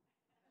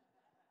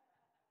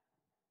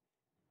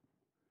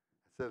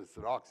 I said it's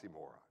an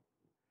oxymoron.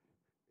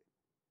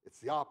 It's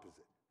the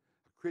opposite.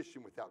 A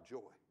Christian without joy.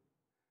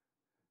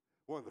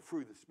 One of the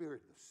fruit of the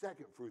Spirit, the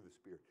second fruit of the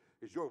Spirit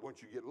is joy.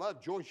 Once you get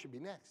love, joy should be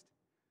next.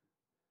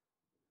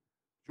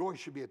 Joy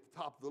should be at the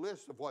top of the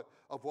list of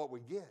what we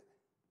get.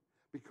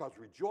 Because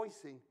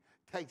rejoicing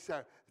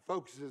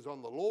focuses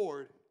on the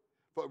Lord,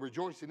 but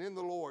rejoicing in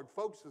the Lord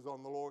focuses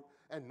on the Lord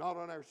and not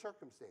on our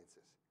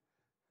circumstances.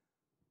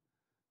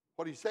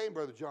 What are you saying,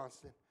 Brother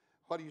Johnston?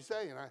 What are you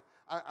saying?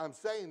 I'm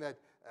saying that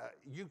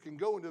you can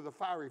go into the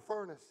fiery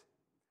furnace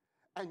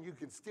and you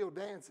can still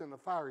dance in the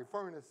fiery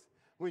furnace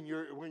when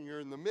you're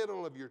in the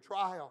middle of your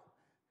trial,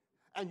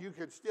 and you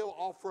can still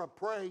offer up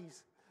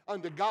praise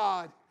unto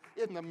God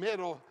in the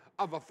middle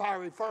of a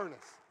fiery furnace.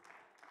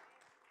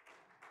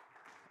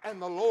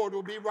 And the Lord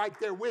will be right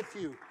there with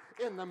you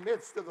in the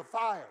midst of the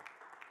fire.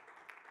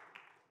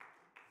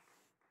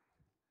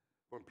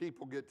 When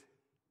people get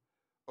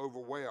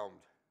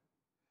overwhelmed,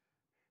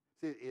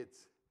 see,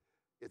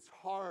 it's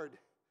hard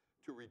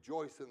to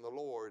rejoice in the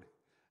Lord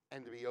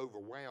and to be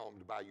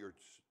overwhelmed by your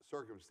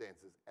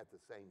circumstances at the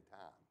same time.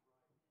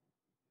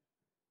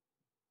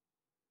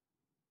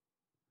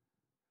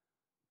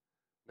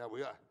 Now,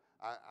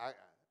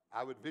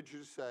 I would venture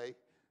to say,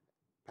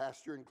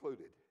 pastor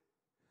included,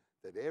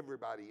 that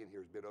everybody in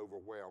here has been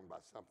overwhelmed by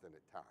something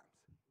at times.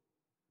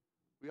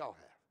 We all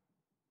have.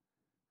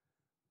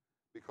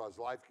 Because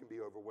life can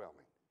be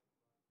overwhelming.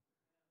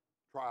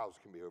 Trials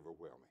can be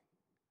overwhelming.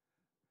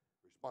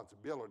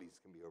 Responsibilities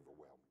can be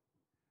overwhelming.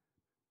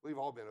 We've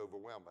all been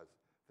overwhelmed by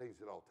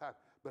things at all times.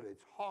 But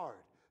it's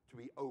hard to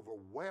be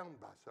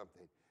overwhelmed by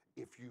something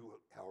if you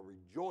are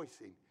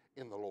rejoicing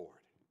in the Lord.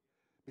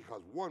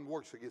 Because one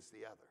works against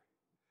the other.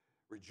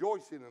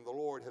 Rejoicing in the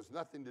Lord has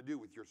nothing to do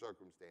with your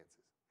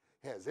circumstances.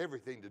 It has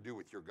everything to do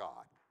with your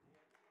God.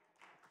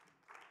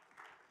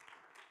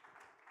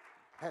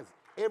 It has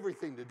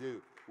everything to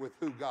do with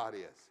who God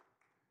is.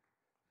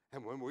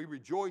 And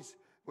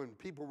when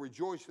people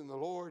rejoice in the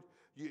Lord,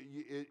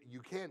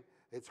 you can't,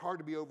 it's hard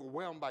to be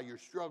overwhelmed by your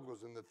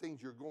struggles and the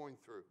things you're going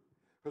through.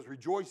 Because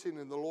rejoicing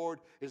in the Lord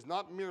is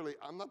not merely,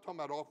 I'm not talking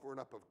about offering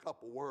up a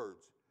couple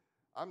words.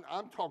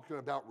 I'm talking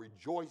about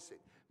rejoicing,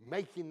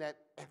 making that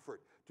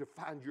effort to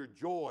find your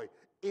joy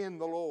in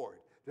the Lord,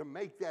 to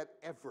make that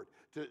effort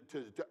to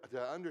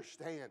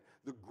understand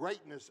the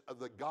greatness of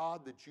the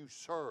God that you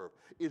serve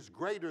is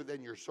greater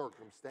than your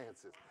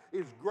circumstances,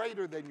 is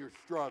greater than your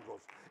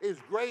struggles, is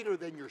greater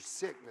than your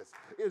sickness,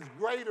 is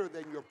greater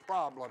than your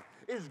problem,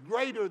 is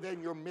greater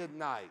than your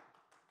midnight.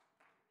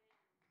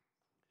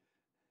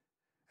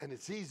 And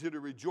it's easy to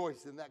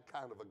rejoice in that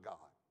kind of a God.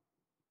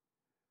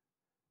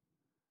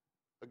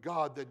 A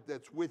God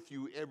that's with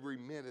you every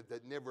minute,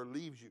 that never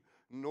leaves you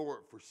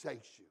nor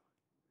forsakes you.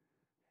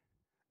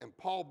 And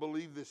Paul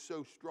believed this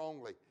so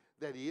strongly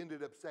that he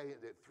ended up saying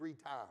it 3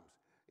 times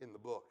in the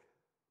book.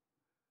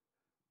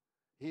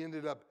 He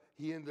ended up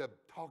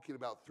talking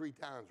about 3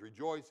 times,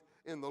 rejoice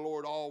in the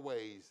Lord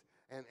always.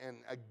 And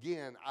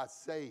again, I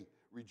say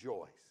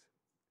rejoice.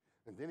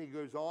 And then he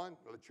goes on,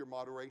 let your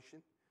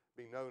moderation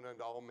be known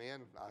unto all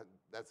men.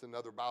 That's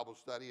another Bible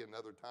study,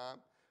 another time.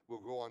 We'll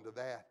go on to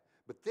that.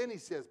 But then he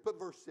says, put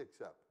verse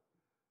 6 up.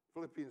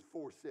 Philippians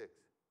 4:6.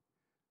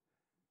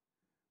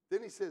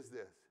 Then he says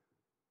this.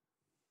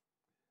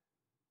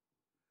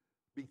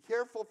 Be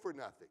careful for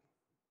nothing.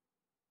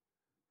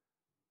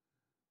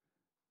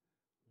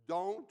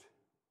 Don't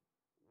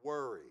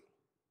worry.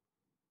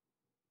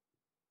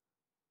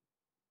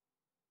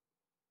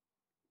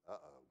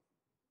 Uh-oh.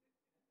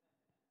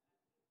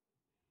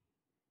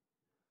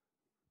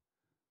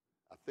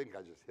 I think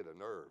I just hit a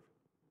nerve.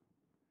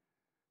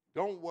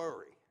 Don't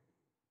worry.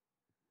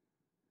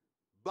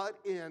 But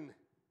in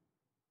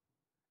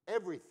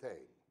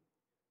everything,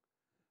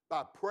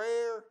 by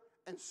prayer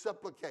and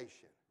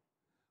supplication,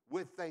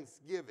 with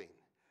thanksgiving,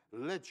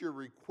 let your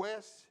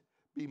requests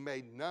be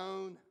made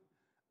known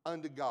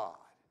unto God.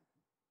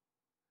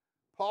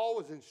 Paul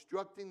was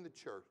instructing the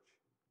church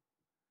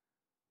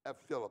at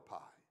Philippi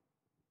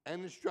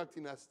and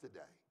instructing us today.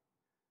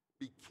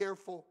 Be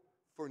careful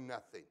for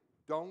nothing.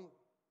 Don't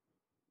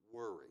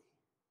worry.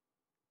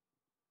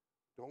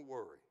 Don't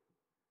worry.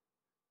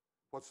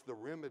 What's the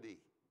remedy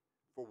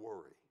for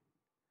worry?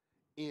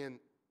 In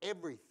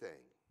everything,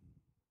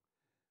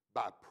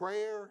 by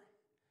prayer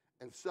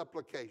and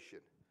supplication,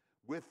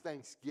 with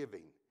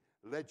thanksgiving,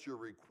 let your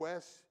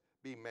requests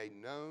be made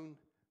known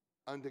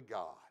unto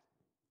God.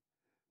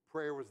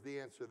 Prayer was the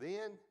answer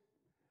then.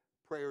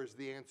 Prayer is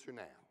the answer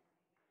now.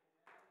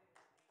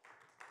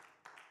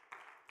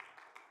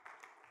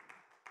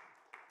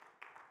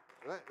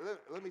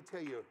 Let me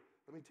tell you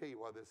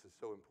why this is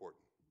so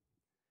important.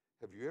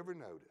 Have you ever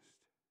noticed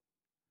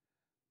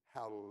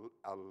how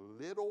a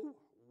little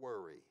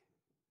worry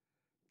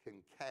can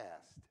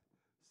cast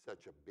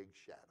such a big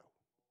shadow?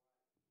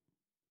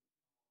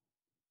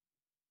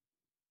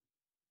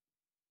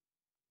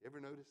 You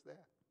ever notice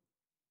that?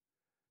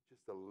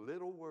 Just a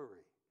little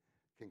worry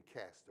can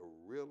cast a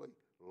really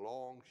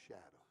long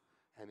shadow,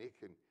 and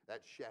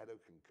that shadow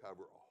can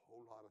cover a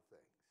whole lot of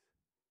things.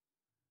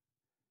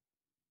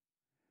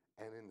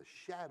 And in the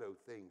shadow,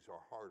 things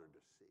are harder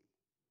to see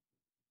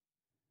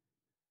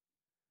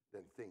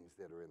than things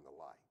that are in the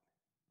light.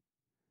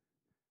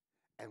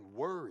 And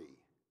worry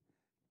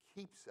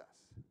keeps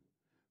us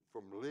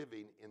from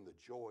living in the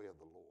joy of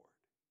the Lord.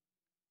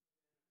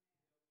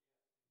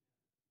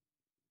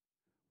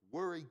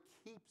 Worry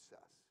keeps us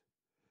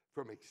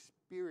from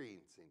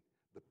experiencing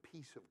the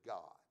peace of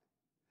God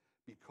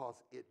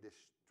because it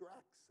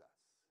distracts us.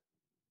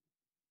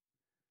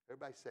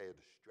 Everybody say a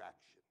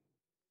distraction.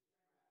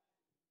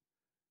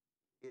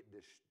 It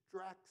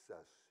distracts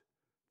us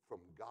from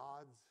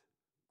God's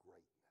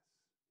greatness.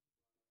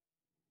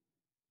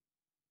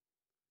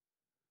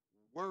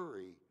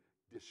 Worry,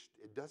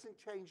 it doesn't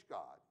change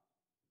God.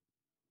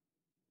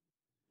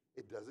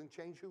 It doesn't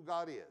change who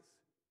God is.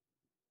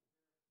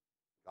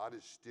 God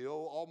is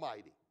still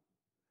almighty.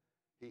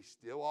 He's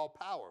still all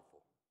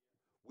powerful.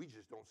 We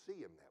just don't see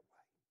him that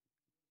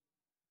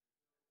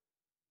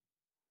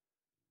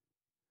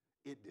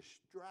way. It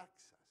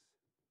distracts us.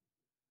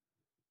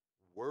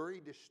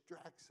 Worry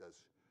distracts us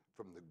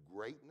from the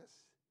greatness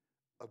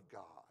of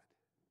God.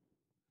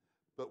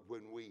 But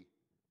when we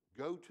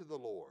go to the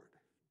Lord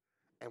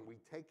and we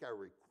take our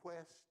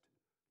request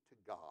to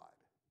God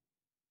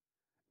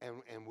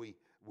and we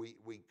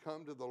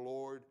come to the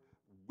Lord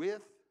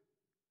with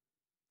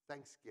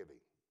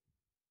thanksgiving.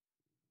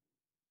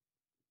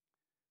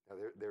 Now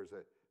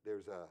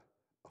there's a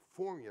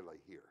formula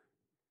here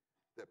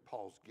that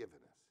Paul's given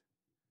us.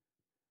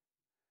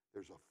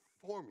 There's a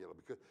formula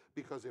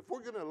because if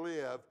we're going to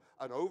live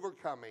an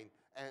overcoming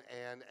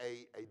and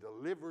a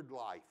delivered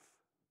life,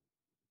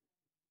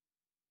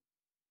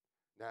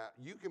 now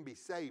you can be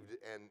saved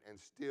and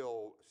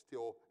still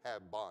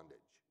have bondage.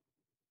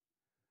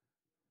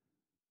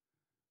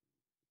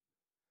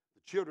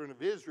 The children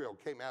of Israel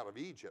came out of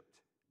Egypt,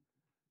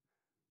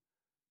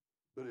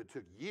 but it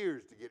took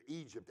years to get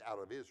Egypt out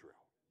of Israel.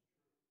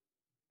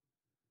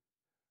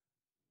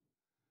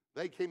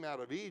 They came out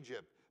of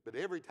Egypt, but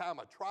every time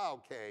a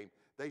trial came,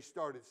 they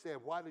started saying,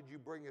 "Why did you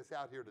bring us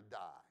out here to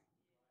die?"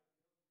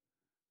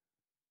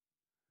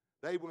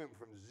 They went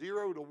from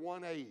 0 to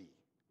 180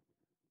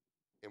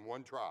 in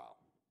one trial.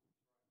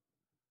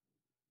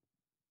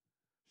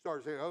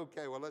 Started saying,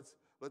 "Okay, well let's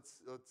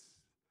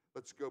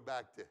go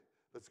back to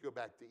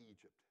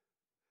Egypt,"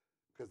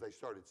 because they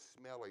started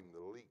smelling the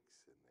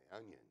leeks and the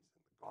onions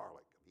and the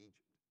garlic of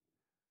Egypt.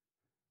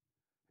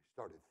 They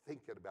started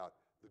thinking about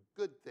the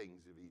good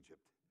things of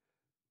Egypt,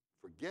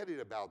 forgetting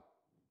about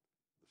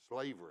the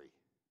slavery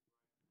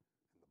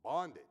and the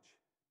bondage.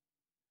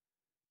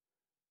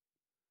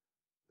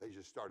 They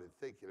just started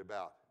thinking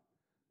about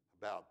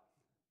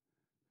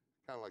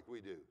kind of like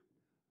we do,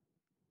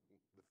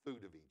 the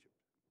food of Egypt.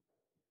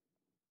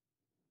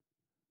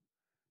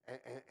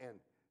 And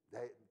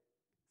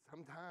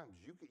sometimes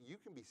you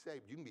can be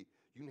saved. You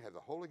can have the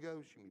Holy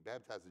Ghost. You can be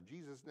baptized in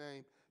Jesus'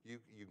 name. You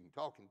can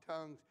talk in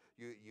tongues.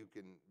 You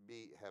can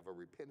have a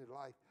repentant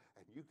life,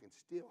 and you can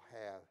still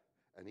have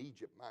an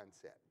Egypt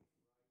mindset.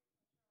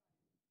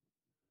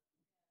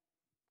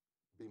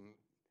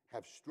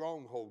 Have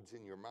strongholds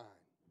in your mind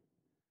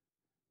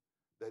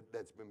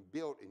that's been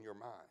built in your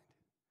mind.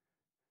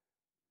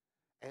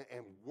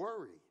 And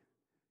worry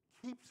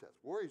keeps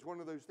us. Worry is one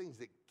of those things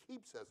that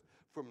keeps us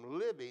from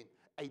living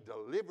a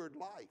delivered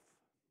life.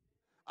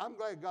 I'm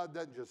glad God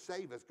doesn't just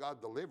save us, God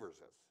delivers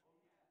us.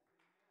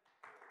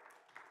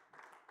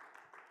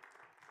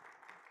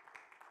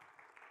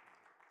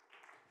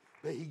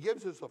 But he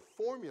gives us a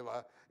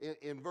formula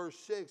in verse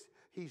 6.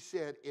 He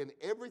said, in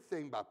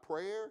everything by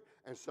prayer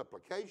and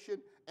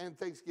supplication and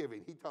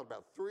thanksgiving. He talked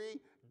about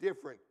 3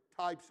 different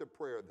types of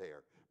prayer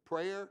there.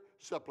 Prayer,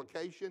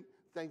 supplication,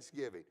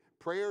 thanksgiving.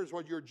 Prayer is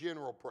what your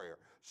general prayer.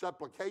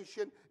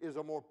 Supplication is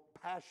a more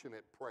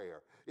passionate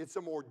prayer. It's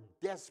a more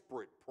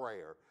desperate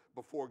prayer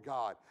before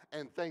God.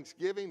 And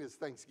thanksgiving is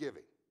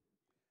thanksgiving.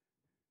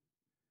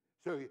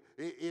 So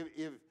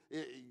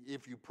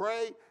if you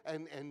pray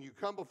and you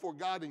come before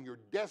God and you're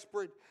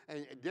desperate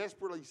and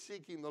desperately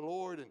seeking the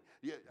Lord, and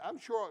I'm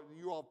sure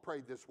you all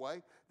prayed this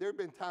way. There have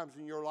been times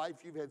in your life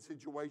you've had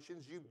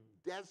situations you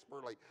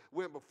desperately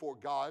went before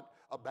God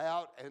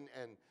about and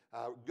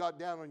got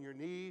down on your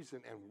knees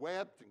and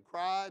wept and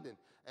cried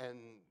and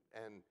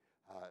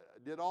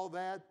did all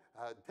that,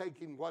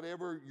 taking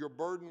whatever your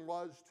burden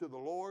was to the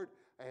Lord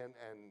and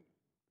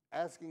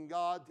asking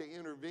God to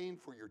intervene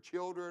for your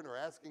children, or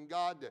asking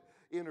God to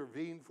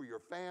intervene for your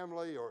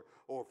family or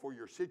for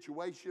your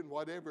situation,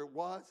 whatever it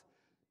was.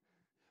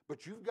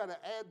 But you've got to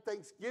add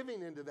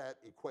thanksgiving into that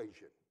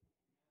equation.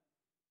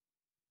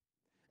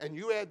 And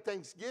you add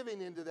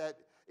thanksgiving into that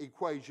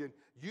equation,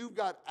 you've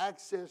got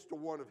access to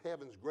one of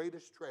heaven's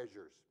greatest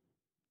treasures.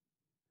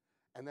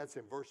 And that's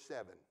in verse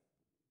 7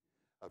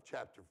 of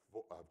chapter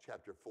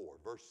 4,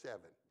 verse 7.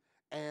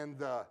 And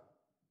the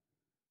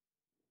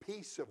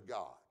peace of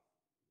God.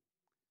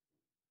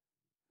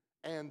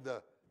 And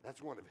that's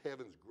one of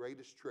heaven's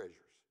greatest treasures,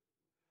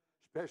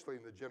 especially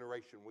in the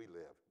generation we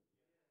live,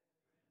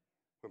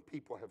 when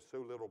people have so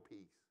little peace.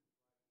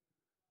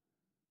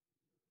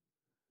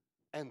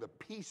 And the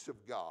peace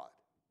of God,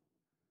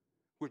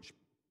 which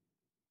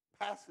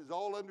passes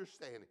all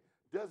understanding,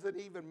 doesn't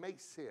even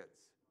make sense.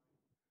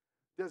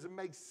 Doesn't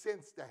make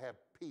sense to have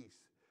peace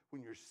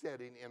when you're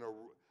sitting in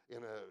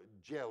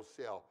a jail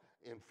cell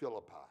in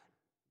Philippi.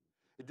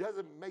 It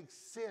doesn't make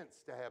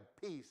sense to have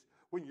peace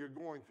when you're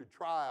going through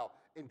trial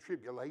and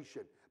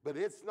tribulation. But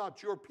it's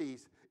not your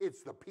peace,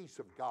 it's the peace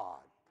of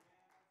God.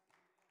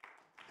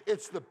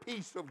 It's the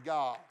peace of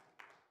God.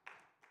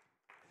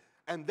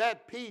 And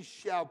that peace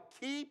shall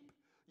keep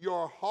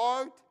your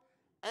heart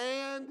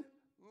and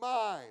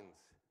minds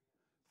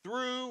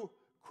through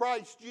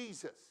Christ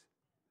Jesus.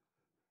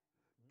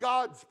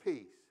 God's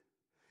peace.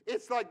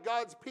 It's like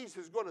God's peace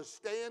is going to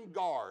stand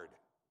guard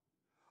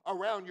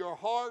around your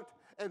heart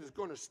and is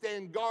going to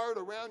stand guard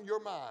around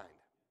your mind.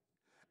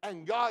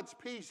 And God's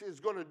peace is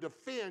going to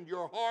defend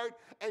your heart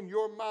and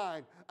your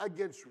mind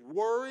against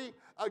worry,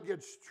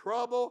 against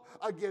trouble,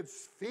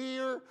 against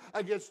fear,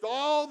 against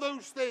all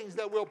those things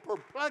that will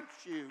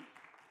perplex you.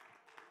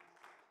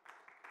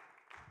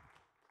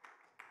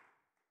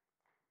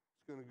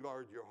 It's going to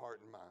guard your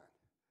heart and mind.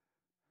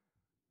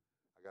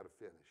 I got to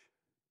finish.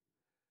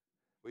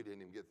 We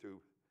didn't even get through,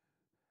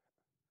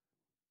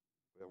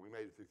 well, we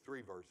made it through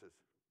 3 verses.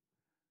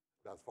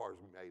 About as far as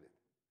we made it.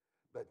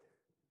 But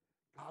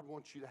God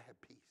wants you to have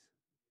peace.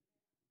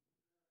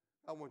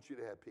 I want you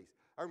to have peace.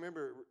 I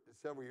remember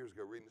several years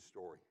ago reading a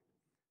story,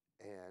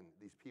 and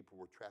these people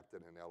were trapped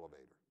in an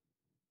elevator.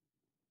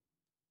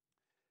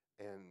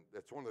 And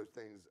that's one of those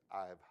things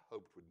I've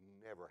hoped would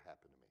never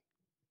happen to me.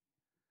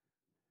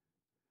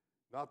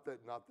 Not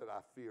that I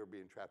fear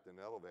being trapped in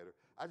an elevator.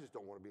 I just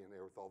don't want to be in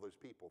there with all those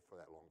people for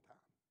that long time.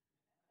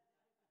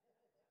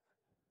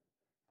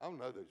 I don't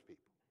know those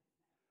people.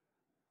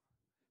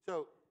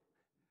 So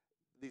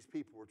these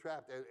people were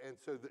trapped, and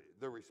so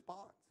the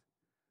response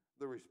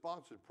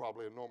is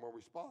probably a normal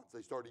response.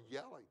 They started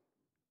yelling,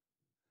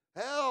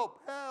 "Help,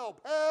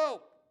 help,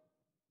 help!"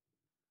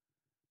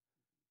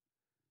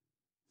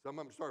 Some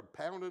of them started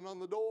pounding on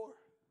the door,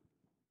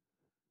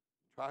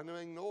 trying to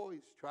make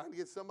noise, trying to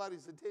get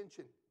somebody's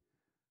attention.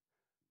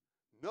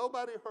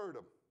 Nobody heard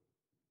them.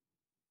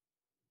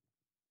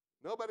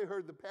 Nobody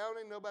heard the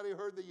pounding. Nobody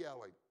heard the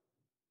yelling.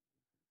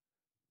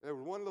 There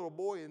was one little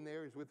boy in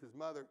there. He's with his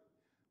mother.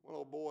 One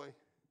little boy.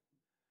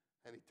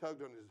 And he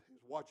tugged on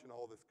he's watching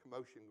all this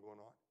commotion going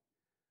on.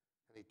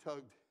 And he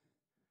tugged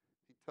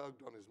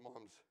on his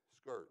mom's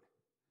skirt.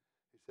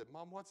 He said,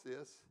 "Mom, what's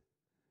this?"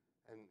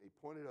 And he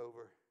pointed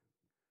over.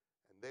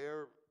 And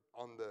there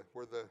on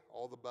where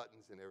all the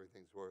buttons and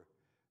everything were,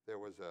 there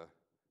was a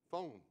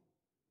phone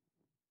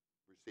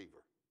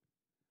receiver.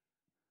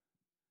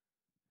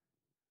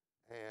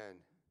 And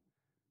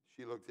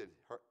she looked at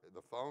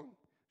the phone.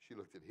 She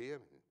looked at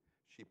him, and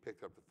she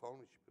picked up the phone,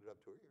 and she put it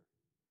up to her ear.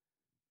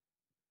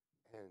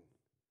 And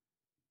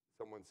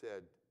someone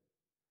said,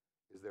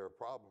 "Is there a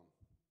problem?"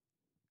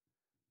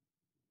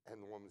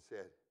 And the woman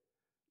said,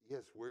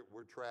 "Yes,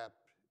 we're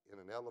trapped in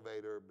an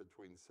elevator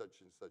between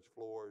such and such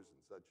floors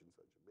and such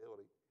a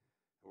building,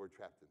 and we're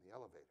trapped in the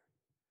elevator."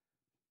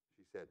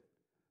 She said,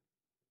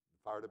 "The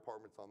fire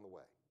department's on the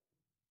way."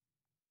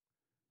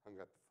 Hung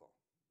up the phone.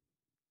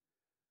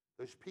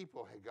 Those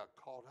people had got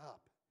caught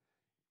up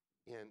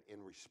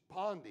in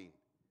responding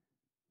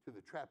to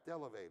the trapped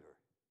elevator,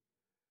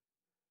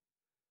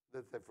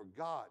 that they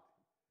forgot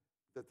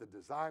that the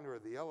designer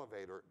of the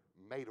elevator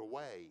made a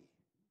way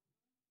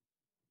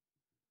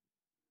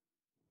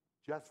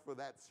just for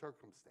that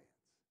circumstance.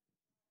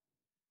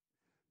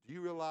 Do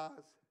you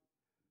realize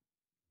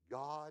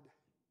God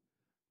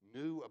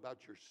knew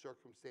about your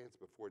circumstance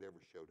before it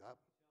ever showed up?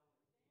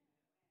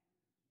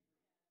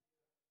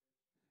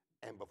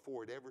 And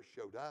before it ever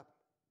showed up,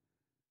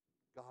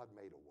 God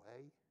made a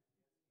way.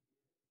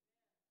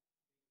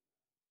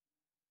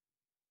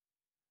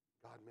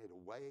 made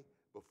a way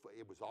before.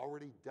 It was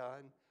already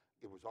done.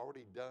 It was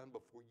already done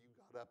before you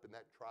got up and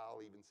that trial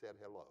even said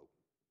hello.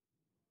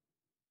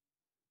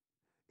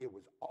 It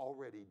was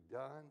already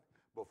done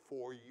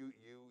before you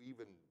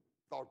even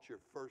thought your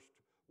first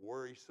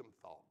worrisome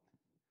thought.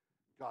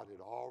 God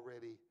had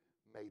already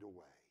made a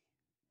way.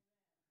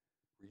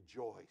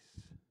 Rejoice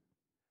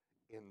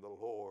in the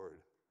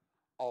Lord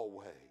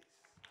always.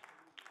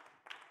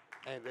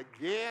 And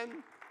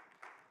again,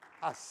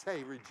 I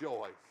say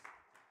rejoice.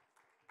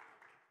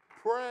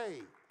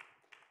 Pray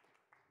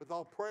with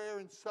all prayer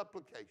and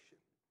supplication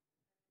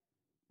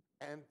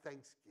and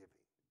thanksgiving.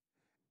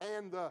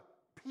 And the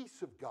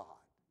peace of God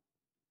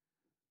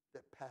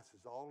that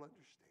passes all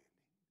understanding,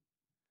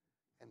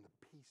 and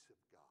the peace of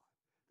God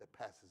that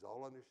passes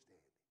all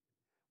understanding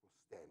will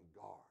stand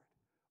guard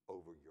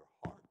over your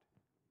heart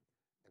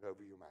and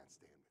over your mind.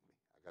 Stand with me.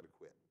 I got to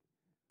quit.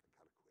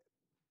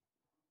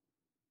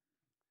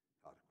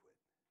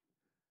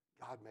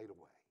 God made a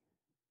way.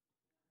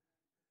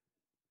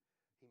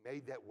 He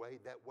made that way.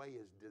 That way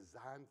is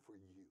designed for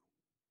you.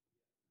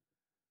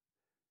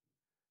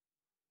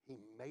 He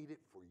made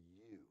it for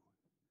you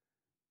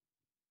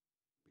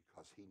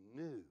because he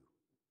knew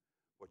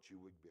what you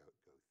would go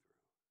through.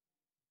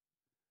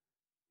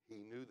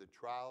 He knew the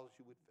trials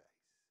you would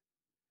face.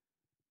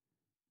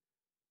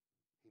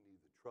 He knew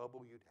the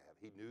trouble you'd have.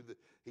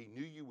 He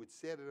knew you would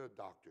sit in a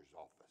doctor's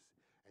office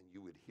and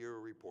you would hear a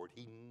report.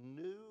 He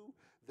knew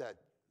that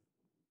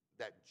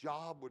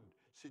job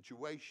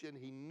situation.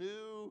 He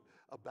knew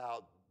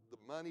about the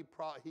money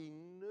problem. He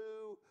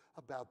knew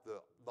about the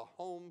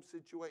home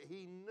situation.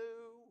 He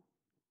knew.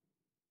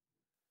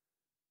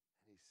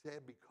 And he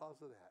said,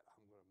 because of that,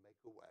 I'm going to make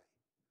a way.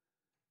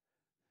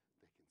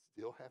 They can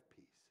still have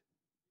peace.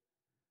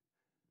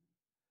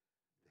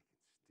 They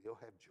can still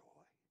have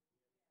joy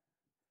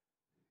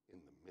in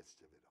the midst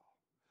of it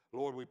all.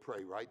 Lord, we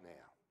pray right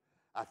now.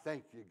 I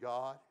thank you,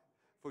 God,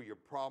 for your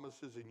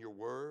promises and your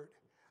word.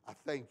 I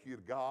thank you,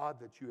 God,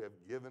 that you have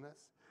given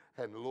us.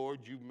 And Lord,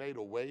 you've made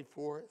a way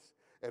for us.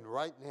 And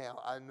right now,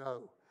 I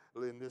know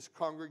in this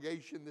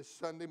congregation this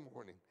Sunday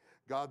morning,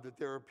 God, that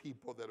there are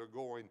people that are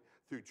going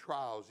through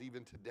trials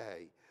even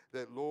today.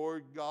 That,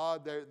 Lord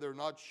God, they're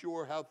not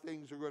sure how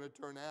things are going to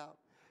turn out.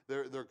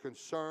 They're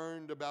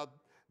concerned about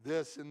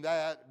this and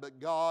that. But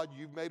God,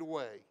 you've made a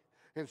way.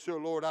 And so,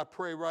 Lord, I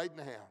pray right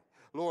now.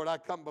 Lord, I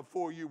come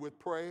before you with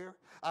prayer.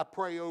 I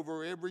pray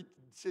over every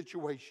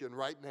situation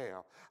right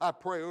now. I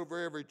pray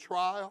over every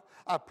trial.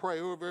 I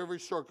pray over every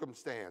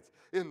circumstance.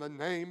 In the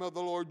name of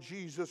the Lord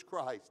Jesus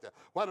Christ.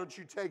 Why don't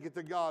you take it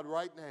to God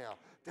right now?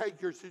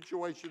 Take your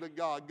situation to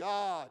God.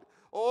 God,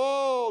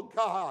 oh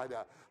God,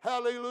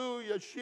 hallelujah.